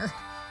getting there.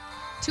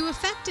 To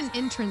effect an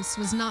entrance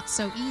was not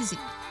so easy.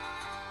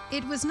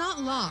 It was not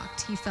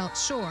locked, he felt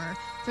sure,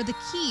 for the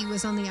key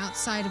was on the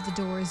outside of the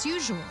door as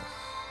usual.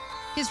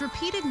 His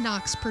repeated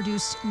knocks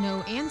produced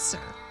no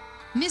answer.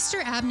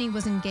 Mr. Abney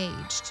was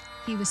engaged.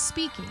 He was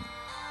speaking.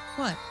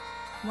 What?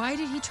 Why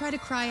did he try to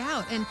cry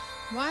out? And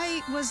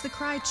why was the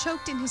cry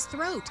choked in his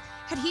throat?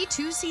 Had he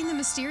too seen the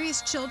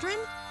mysterious children?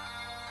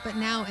 But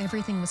now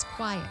everything was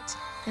quiet,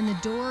 and the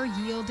door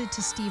yielded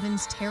to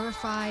Stephen's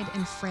terrified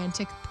and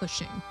frantic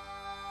pushing.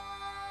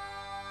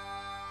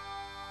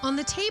 On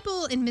the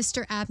table in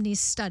Mr. Abney's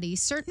study,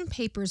 certain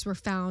papers were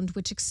found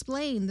which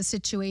explained the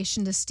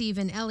situation to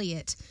Stephen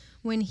Elliott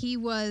when he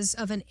was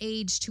of an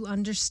age to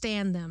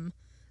understand them.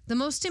 The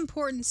most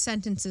important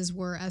sentences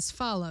were as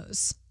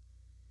follows.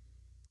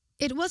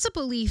 It was a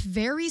belief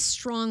very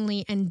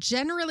strongly and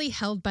generally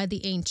held by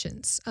the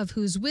ancients, of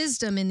whose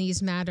wisdom in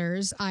these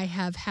matters I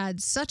have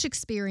had such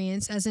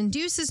experience as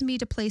induces me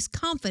to place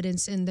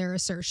confidence in their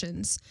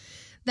assertions,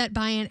 that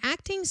by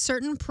enacting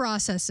certain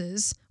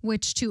processes,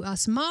 which to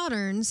us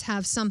moderns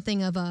have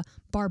something of a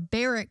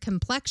barbaric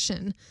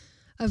complexion,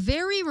 a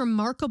very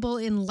remarkable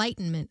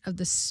enlightenment of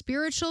the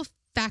spiritual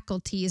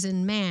faculties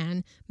in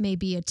man may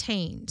be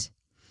attained.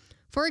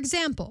 For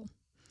example,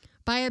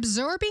 by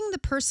absorbing the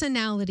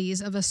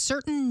personalities of a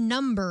certain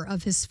number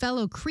of his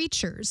fellow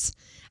creatures,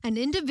 an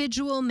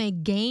individual may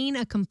gain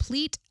a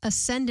complete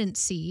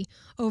ascendancy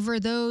over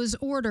those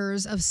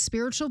orders of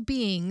spiritual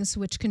beings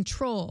which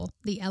control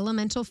the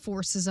elemental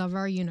forces of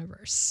our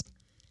universe.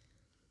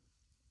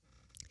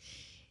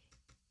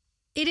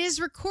 It is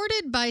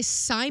recorded by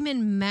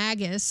Simon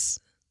Magus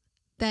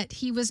that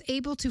he was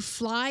able to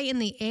fly in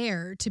the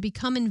air, to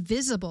become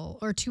invisible,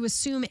 or to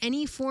assume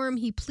any form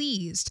he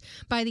pleased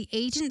by the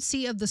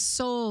agency of the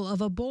soul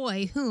of a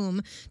boy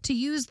whom, to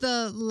use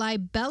the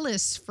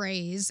libellous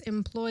phrase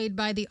employed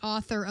by the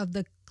author of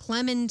the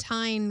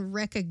Clementine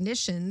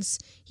Recognitions,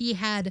 he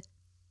had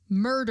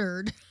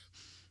murdered.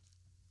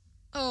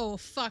 Oh,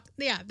 fuck.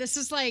 Yeah, this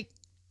is like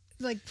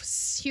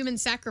human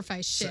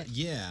sacrifice shit. So,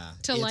 yeah.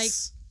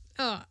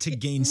 To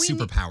gain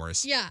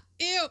superpowers. Yeah.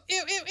 Ew.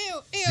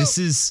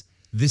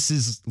 This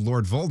is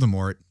Lord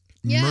Voldemort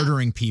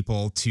murdering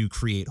people to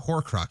create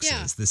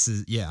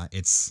Horcruxes. Yeah.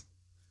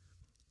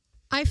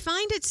 I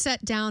find it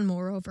set down,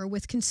 moreover,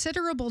 with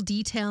considerable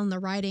detail in the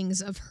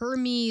writings of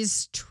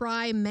Hermes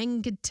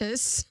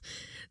Trismegistus,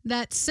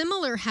 that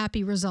similar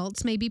happy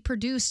results may be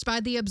produced by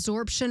the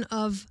absorption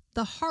of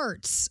the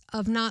hearts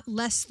of not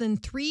less than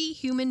 3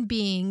 human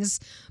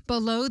beings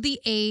below the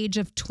age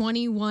of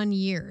 21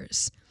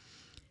 years.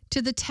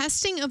 To the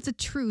testing of the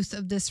truth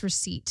of this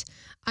receipt,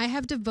 I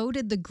have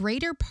devoted the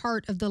greater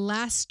part of the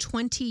last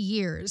 20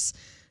 years,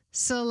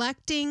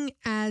 selecting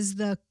as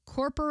the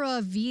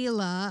corpora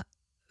vila,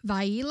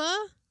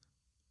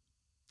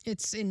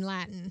 it's in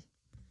Latin,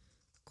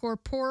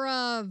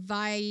 corpora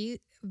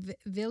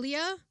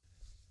vilia.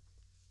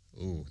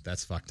 Ooh,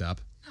 that's fucked up.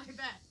 I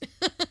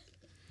bet.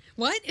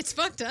 What? It's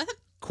fucked up?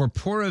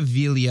 Corpora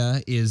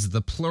vilia is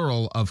the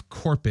plural of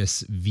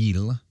corpus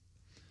vil.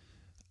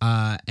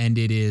 And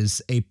it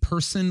is a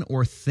person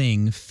or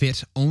thing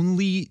fit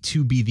only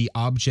to be the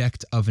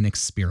object of an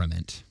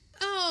experiment.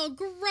 Oh,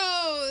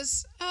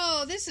 gross.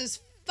 Oh, this is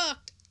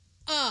fucked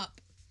up.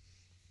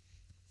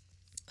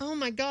 Oh,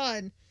 my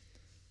God.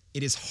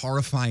 It is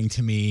horrifying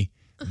to me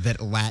that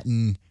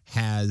Latin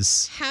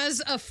has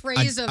a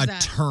phrase of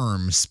that. A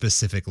term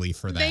specifically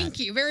for that. Thank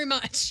you very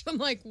much. I'm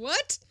like,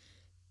 what?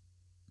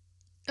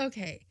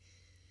 Okay.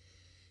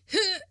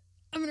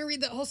 I'm going to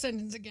read that whole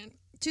sentence again.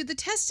 To the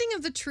testing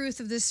of the truth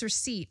of this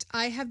receipt,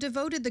 I have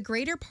devoted the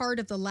greater part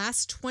of the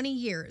last 20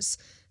 years,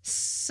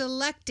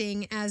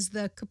 selecting as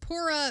the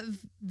corpora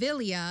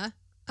vilia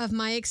of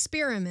my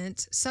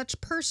experiment such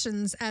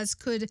persons as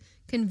could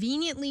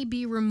conveniently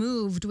be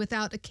removed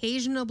without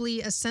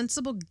occasionally a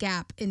sensible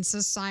gap in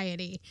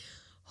society.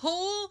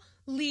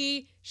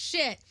 Holy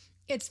shit.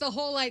 It's the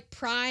whole like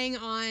prying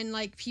on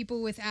like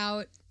people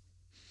without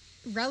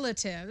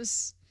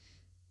relatives.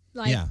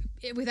 Like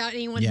without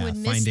anyone who would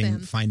miss them.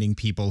 Finding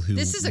people who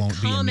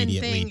won't be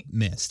immediately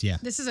missed. Yeah.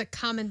 This is a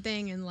common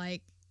thing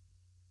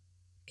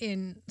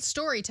in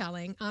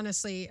storytelling,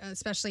 honestly,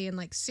 especially in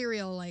like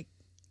serial like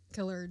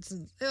killers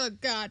and oh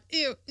God,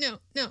 ew, no,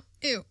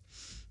 ew.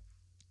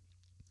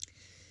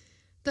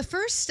 The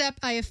first step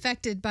I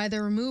effected by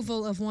the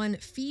removal of one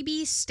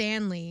Phoebe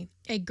Stanley,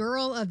 a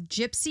girl of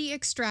gypsy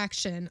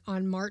extraction,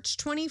 on March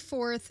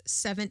 24th,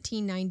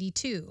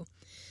 1792.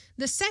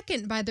 The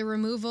second by the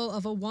removal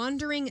of a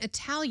wandering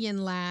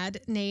Italian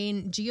lad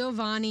named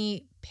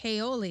Giovanni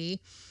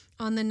Paoli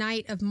on the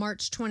night of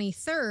March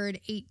 23rd,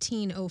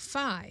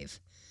 1805.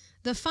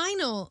 The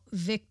final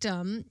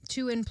victim,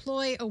 to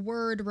employ a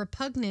word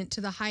repugnant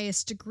to the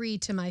highest degree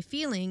to my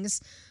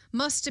feelings,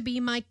 must be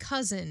my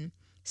cousin,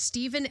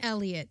 Stephen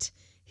Elliott.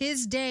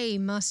 His day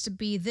must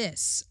be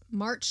this,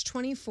 March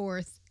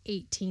 24th,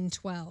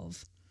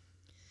 1812.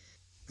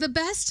 The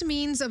best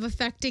means of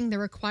effecting the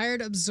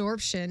required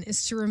absorption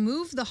is to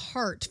remove the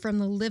heart from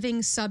the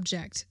living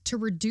subject, to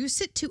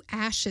reduce it to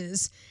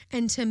ashes,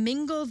 and to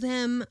mingle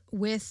them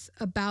with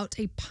about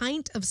a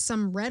pint of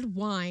some red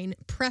wine,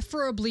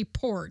 preferably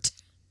port.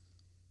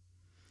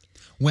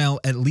 Well,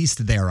 at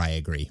least there I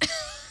agree.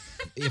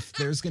 If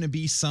there's going to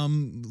be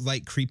some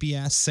like creepy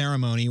ass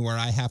ceremony where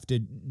I have to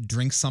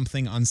drink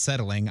something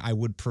unsettling, I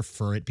would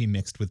prefer it be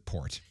mixed with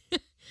port.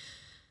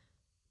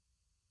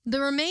 The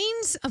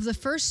remains of the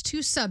first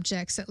two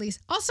subjects, at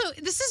least. Also,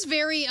 this is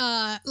very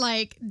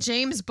like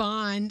James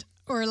Bond,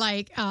 or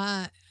like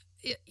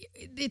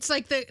it's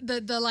like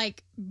the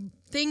like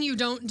thing you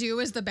don't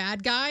do as the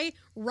bad guy.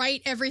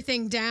 Write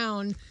everything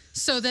down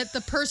so that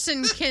the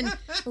person can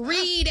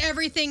read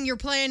everything you're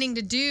planning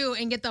to do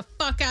and get the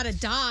fuck out of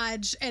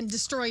Dodge and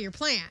destroy your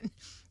plan.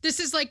 This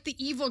is like the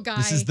evil guy.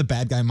 This is the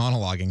bad guy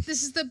monologuing.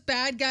 This is the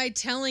bad guy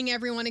telling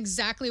everyone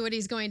exactly what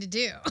he's going to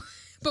do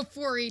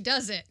before he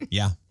does it.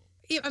 Yeah.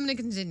 I'm going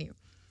to continue.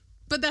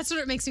 But that's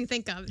what it makes me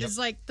think of. Yep. It's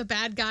like the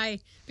bad guy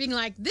being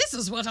like, this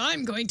is what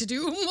I'm going to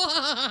do.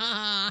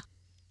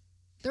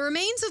 The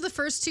remains of the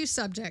first two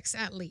subjects,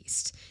 at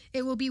least,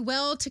 it will be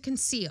well to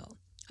conceal.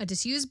 A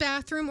disused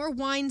bathroom or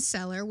wine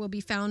cellar will be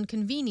found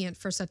convenient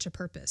for such a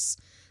purpose.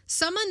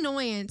 Some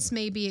annoyance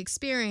may be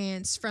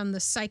experienced from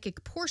the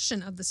psychic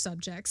portion of the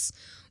subjects,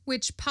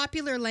 which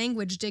popular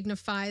language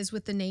dignifies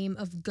with the name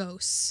of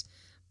ghosts.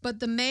 But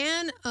the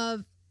man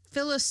of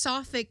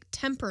philosophic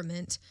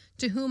temperament,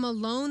 to whom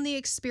alone the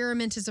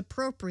experiment is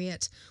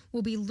appropriate,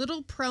 will be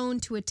little prone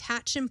to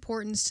attach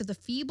importance to the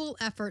feeble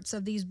efforts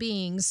of these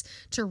beings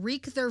to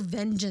wreak their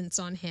vengeance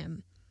on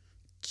him.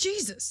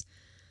 Jesus!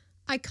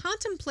 I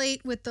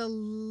contemplate with the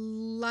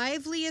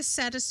liveliest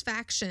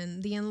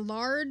satisfaction the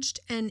enlarged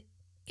and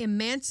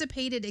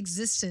emancipated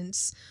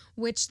existence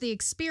which the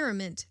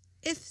experiment,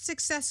 if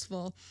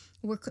successful,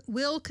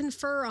 will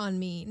confer on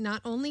me,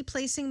 not only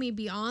placing me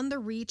beyond the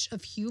reach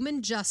of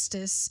human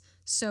justice,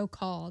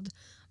 so-called,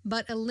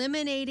 but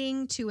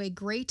eliminating to a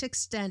great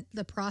extent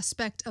the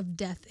prospect of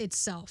death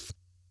itself.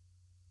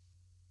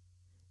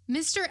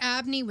 Mr.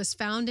 Abney was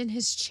found in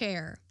his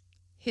chair,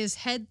 his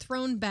head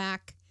thrown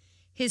back,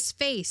 his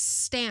face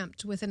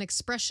stamped with an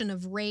expression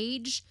of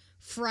rage,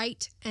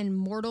 fright, and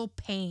mortal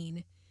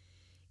pain.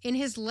 In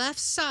his left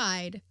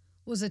side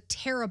was a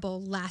terrible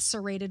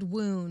lacerated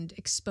wound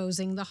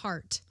exposing the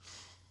heart.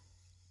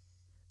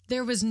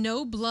 There was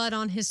no blood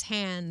on his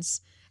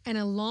hands, and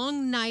a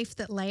long knife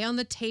that lay on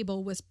the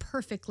table was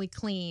perfectly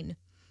clean.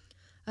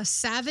 A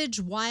savage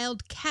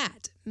wild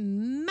cat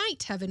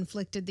might have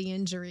inflicted the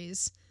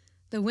injuries.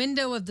 The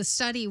window of the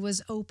study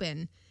was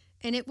open,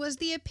 and it was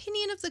the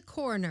opinion of the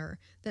coroner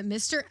that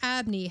Mr.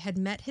 Abney had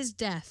met his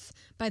death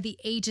by the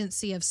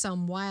agency of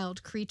some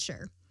wild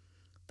creature.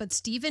 But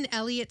Stephen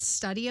Elliott's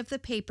study of the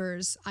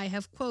papers I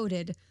have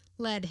quoted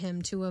led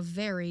him to a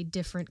very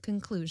different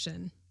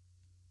conclusion.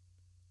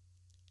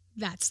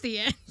 That's the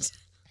end.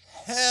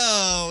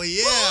 Hell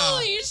yeah.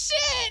 Holy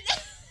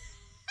shit!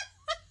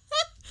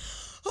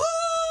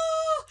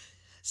 Oh!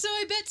 So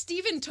I bet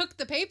Stephen took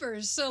the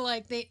papers, so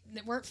like they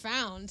weren't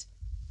found.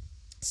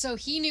 So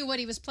he knew what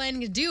he was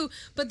planning to do,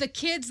 but the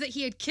kids that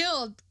he had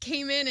killed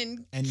came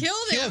in and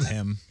killed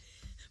him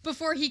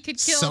before he could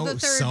kill the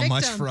third victim. So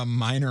much for a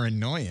minor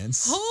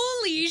annoyance.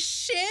 Holy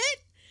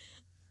shit!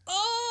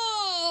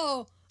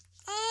 Oh!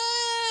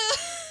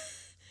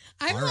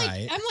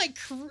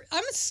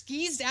 I'm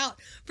skeezed out.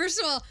 First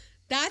of all,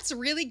 that's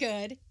really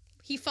good.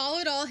 He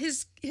followed all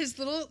his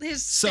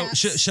So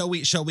steps.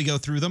 shall we go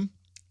through them?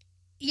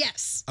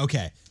 Yes.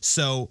 Okay.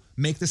 So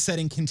make the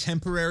setting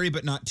contemporary,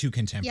 but not too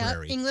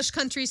contemporary. Yep. English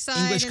countryside.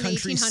 English in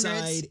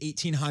countryside, the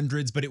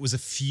 1800s, but it was a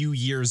few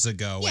years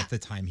ago Yeah. at the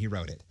time he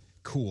wrote it.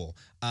 Cool.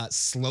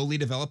 Slowly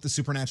develop the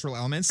supernatural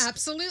elements.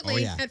 Absolutely. Oh,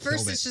 yeah. At first,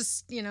 Killed it's it.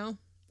 just,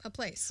 a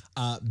place.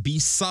 Be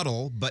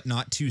subtle, but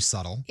not too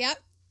subtle. Yep.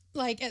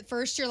 Like at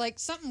first, you're like,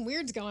 something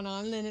weird's going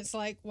on. And then it's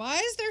like, why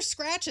is there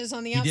scratches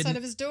on the He outside didn't-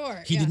 of his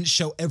door? He didn't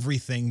show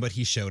everything, but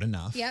he showed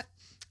enough. Yep.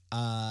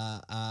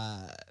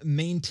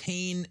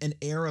 Maintain an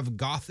air of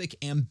gothic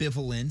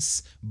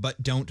ambivalence,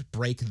 but don't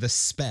break the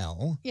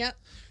spell. Yep.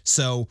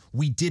 So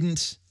we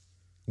didn't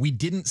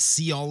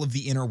see all of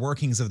the inner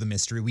workings of the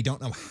mystery. We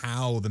don't know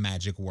how the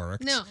magic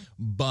worked. No.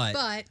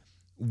 But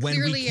when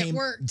clearly we came, it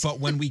worked. But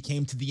when we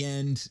came to the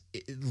end,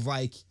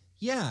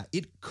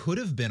 it could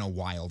have been a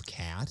wild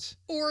cat.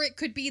 Or it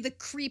could be the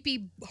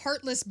creepy,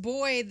 heartless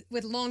boy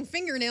with long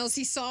fingernails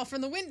he saw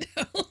from the window.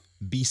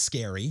 Be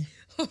scary.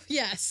 Oh,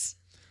 yes.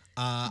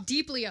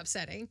 Deeply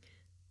upsetting.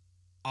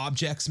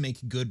 Objects make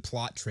good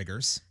plot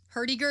triggers.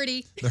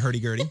 Hurdy-gurdy. The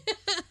hurdy-gurdy.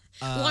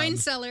 Wine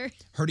cellar.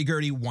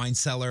 Hurdy-gurdy, wine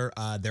cellar.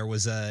 There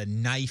was a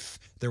knife.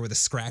 There were the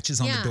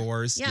scratches on the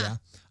doors. Yeah.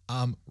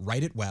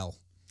 Write it well.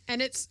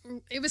 And it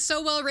was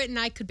so well written,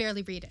 I could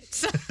barely read it.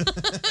 So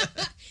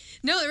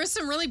no, there was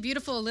some really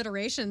beautiful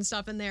alliteration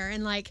stuff in there.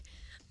 And I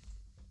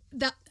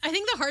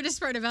think the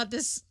hardest part about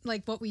this,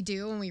 like what we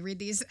do when we read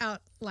these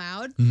out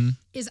loud,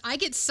 is I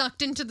get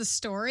sucked into the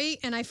story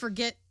and I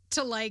forget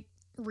to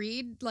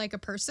read like a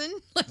person.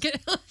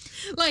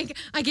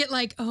 I get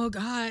like, oh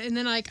God. And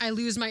then I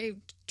lose my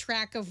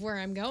track of where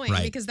I'm going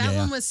because that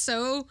one was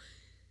so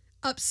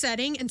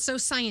upsetting and so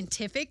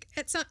scientific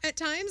at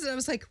times. And I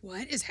was like,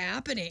 what is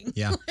happening?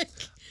 Yeah.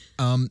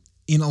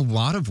 In a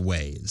lot of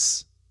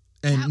ways,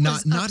 and That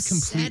was not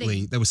completely,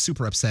 upsetting. that was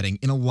super upsetting.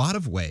 In a lot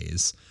of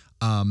ways,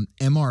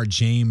 M.R.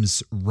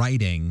 James'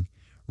 writing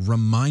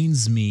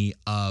reminds me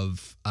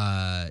of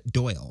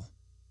Doyle.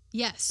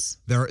 Yes.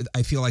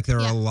 I feel like there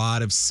are Yeah. a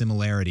lot of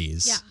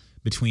similarities Yeah.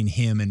 between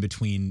him and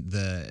between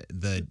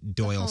the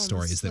Doyle Holmes,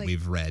 stories that like,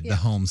 we've read, yeah. the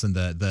Holmes and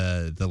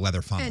the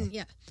leather funnel. And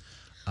yeah.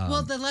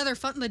 Well,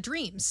 the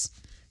dreams.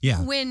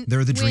 Yeah, When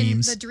there are the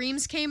dreams. When the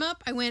dreams came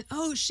up, I went,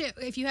 oh shit.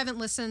 If you haven't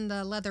listened to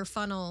the leather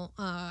funnel,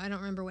 I don't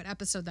remember what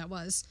episode that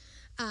was.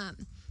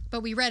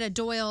 But we read a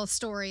Doyle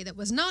story that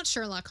was not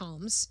Sherlock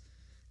Holmes.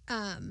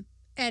 And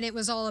it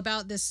was all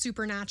about this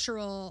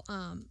supernatural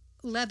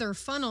leather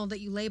funnel that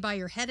you lay by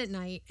your head at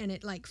night and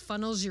it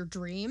funnels your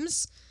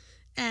dreams.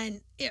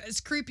 And it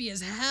was creepy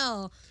as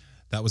hell.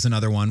 That was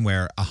another one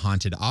where a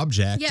haunted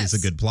object Yes. is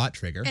a good plot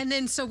trigger. And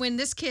then so when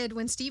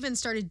Steven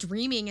started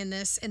dreaming in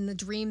this and the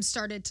dreams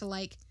started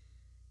to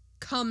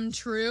come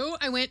true,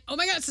 I went, oh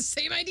my God, it's the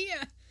same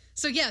idea.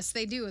 So yes,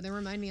 they do. They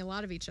remind me a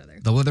lot of each other.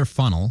 The leather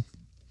funnel,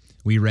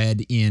 we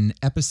read in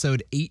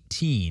episode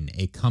 18,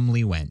 A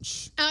Comely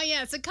Wench. Oh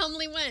yeah, it's a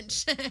comely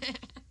wench.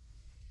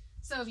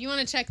 So if you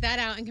want to check that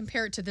out and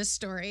compare it to this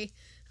story,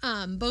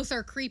 both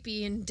are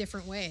creepy in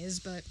different ways,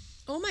 but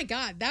oh my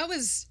God, that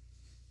was...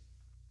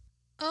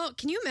 Oh,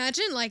 can you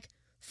imagine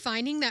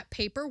finding that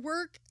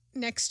paperwork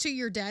next to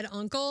your dead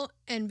uncle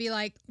and be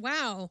like,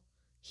 wow,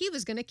 he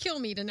was going to kill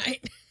me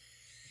tonight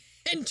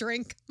and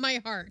drink my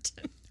heart.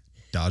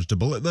 Dodged a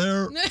bullet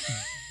there.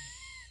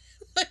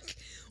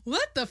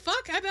 What the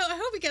fuck? I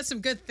hope he got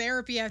some good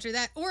therapy after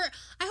that. Or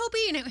I hope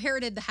he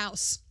inherited the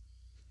house.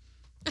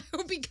 I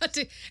hope he got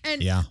to,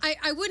 and Yeah.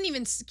 I wouldn't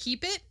even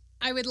keep it.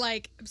 I would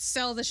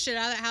sell the shit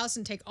out of that house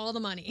and take all the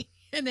money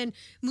and then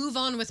move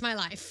on with my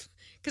life.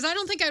 Because I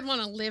don't think I'd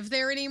want to live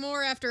there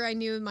anymore after I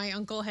knew my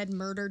uncle had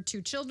murdered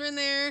 2 children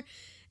there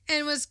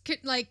and was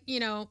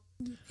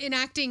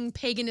enacting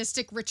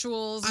paganistic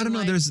rituals. I don't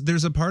know.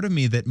 There's a part of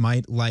me that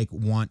might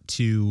want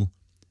to,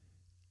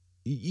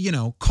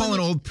 call an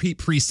old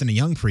priest and a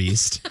young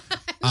priest.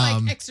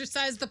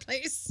 Exercise the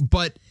place.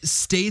 But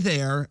stay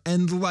there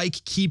and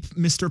keep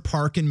Mr.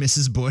 Park and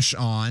Mrs. Bush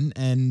on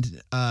and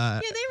Yeah,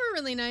 they were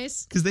really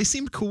nice. because they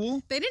seemed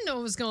cool. They didn't know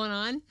what was going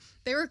on.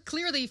 They were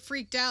clearly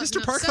freaked out. Mr.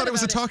 and Park upset thought it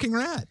was a about talking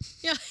rat.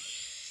 Yeah.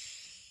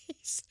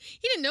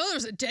 He didn't know there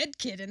was a dead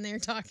kid in there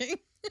talking.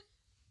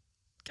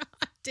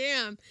 God.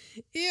 Damn.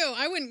 Ew,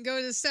 I wouldn't go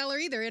to the cellar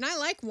either. And I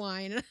like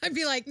wine. And I'd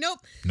be like, nope,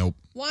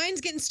 wine's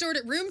getting stored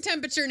at room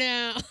temperature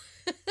now.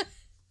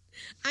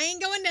 I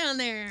ain't going down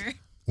there.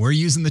 We're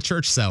using the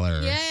church cellar.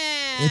 Yeah.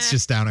 It's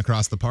just down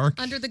across the park.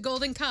 Under the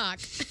golden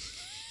cock.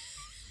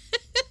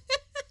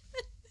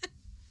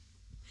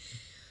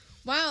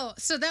 Wow.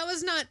 So that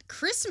was not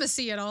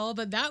Christmassy at all,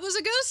 but that was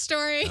a ghost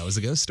story. That was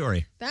a ghost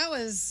story. That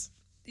was,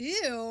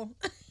 ew.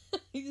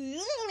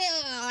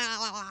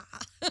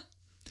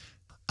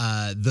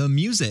 The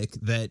music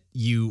that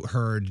you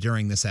heard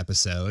during this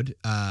episode,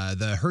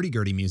 the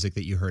hurdy-gurdy music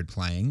that you heard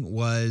playing,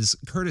 was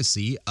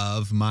courtesy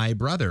of my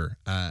brother,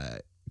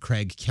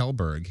 Craig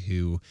Kelberg,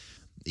 who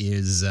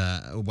is,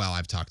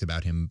 I've talked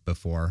about him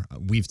before.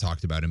 We've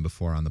talked about him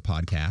before on the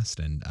podcast,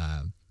 and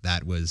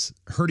that was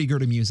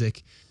hurdy-gurdy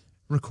music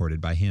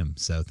recorded by him.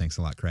 So thanks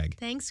a lot, Craig.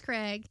 Thanks,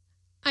 Craig.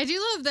 I do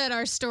love that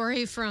our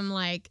story from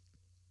like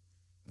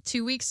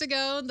 2 weeks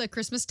ago, the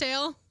Christmas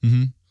Tale,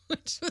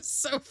 which was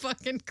so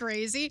fucking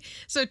crazy.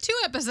 So 2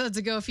 episodes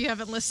ago, if you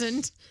haven't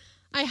listened,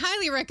 I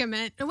highly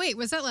recommend. Oh, wait,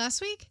 was that last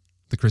week?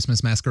 The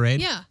Christmas Masquerade?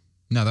 Yeah.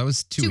 No, that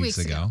was 2 weeks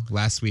ago.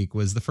 Last week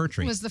was the fir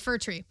tree.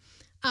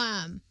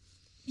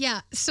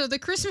 Yeah, so the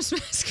Christmas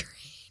Masquerade.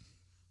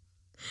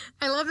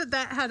 I love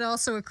that had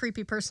also a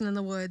creepy person in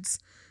the woods,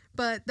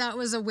 but that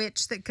was a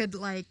witch that could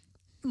like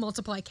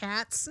multiply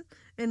cats,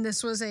 and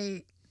this was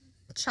a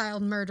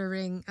child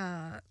murdering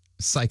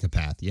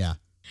psychopath, yeah.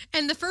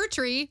 And the fir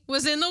tree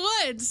was in the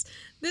woods.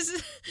 This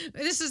is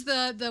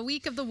the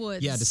week of the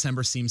woods. Yeah,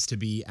 December seems to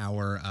be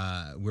our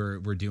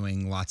we're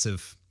doing lots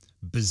of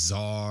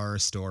bizarre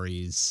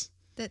stories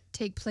that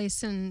take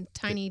place in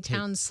tiny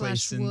towns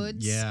 /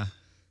 woods. Yeah.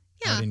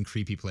 Out in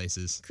creepy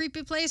places.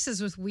 Creepy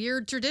places with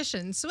weird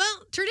traditions.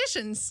 Well,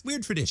 traditions.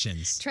 Weird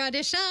traditions.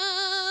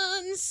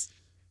 Traditions.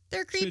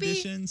 They're creepy.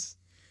 Traditions.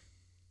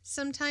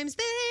 Sometimes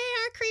they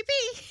are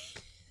creepy.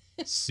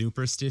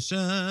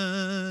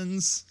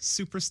 Superstitions.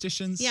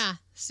 Superstitions. Yeah,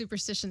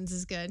 superstitions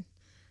is good.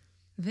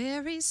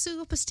 Very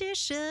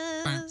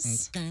superstitious.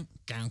 Writings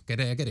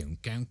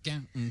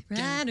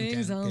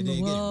on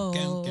the wall.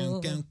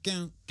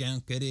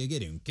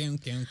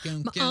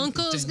 My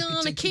uncle's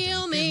gonna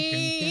kill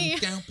me.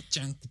 And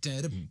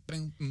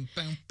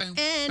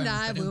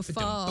I will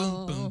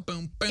fall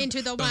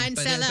into the wine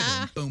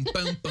cellar.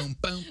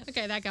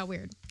 Okay, that got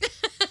weird.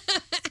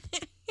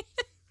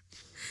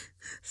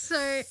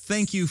 So,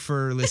 thank you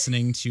for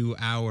listening to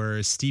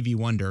our Stevie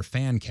Wonder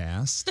fan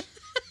cast.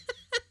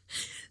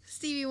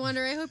 Stevie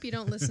Wonder, I hope you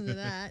don't listen to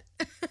that.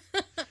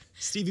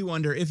 Stevie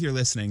Wonder, if you're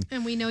listening.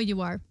 And we know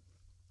you are.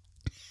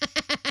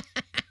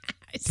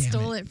 I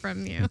stole it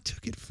from you. You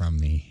took it from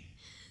me.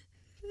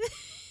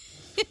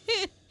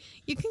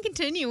 You can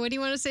continue. What do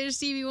you want to say to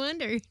Stevie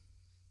Wonder?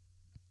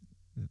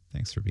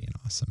 Thanks for being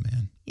awesome,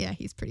 man. Yeah,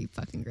 he's pretty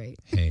fucking great.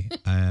 Hey,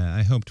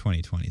 I hope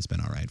 2020 has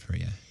been all right for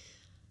you.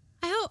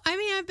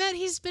 I bet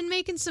he's been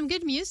making some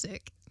good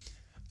music.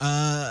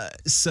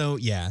 So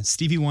yeah,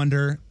 Stevie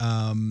Wonder,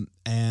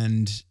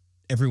 and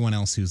everyone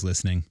else who's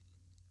listening,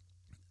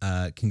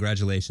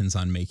 congratulations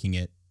on making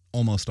it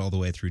almost all the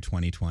way through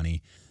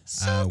 2020.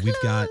 So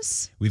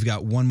we've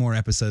got one more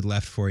episode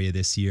left for you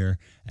this year,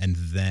 and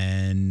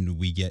then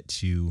we get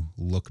to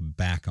look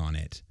back on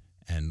it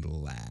and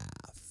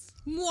laugh.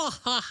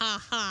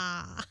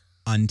 Mwahaha.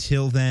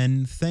 Until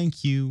then,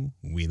 thank you.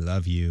 We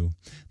love you.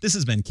 This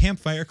has been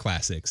Campfire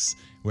Classics,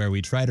 where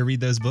we try to read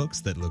those books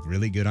that look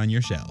really good on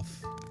your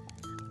shelf.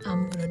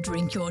 I'm gonna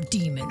drink your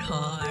demon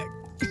heart.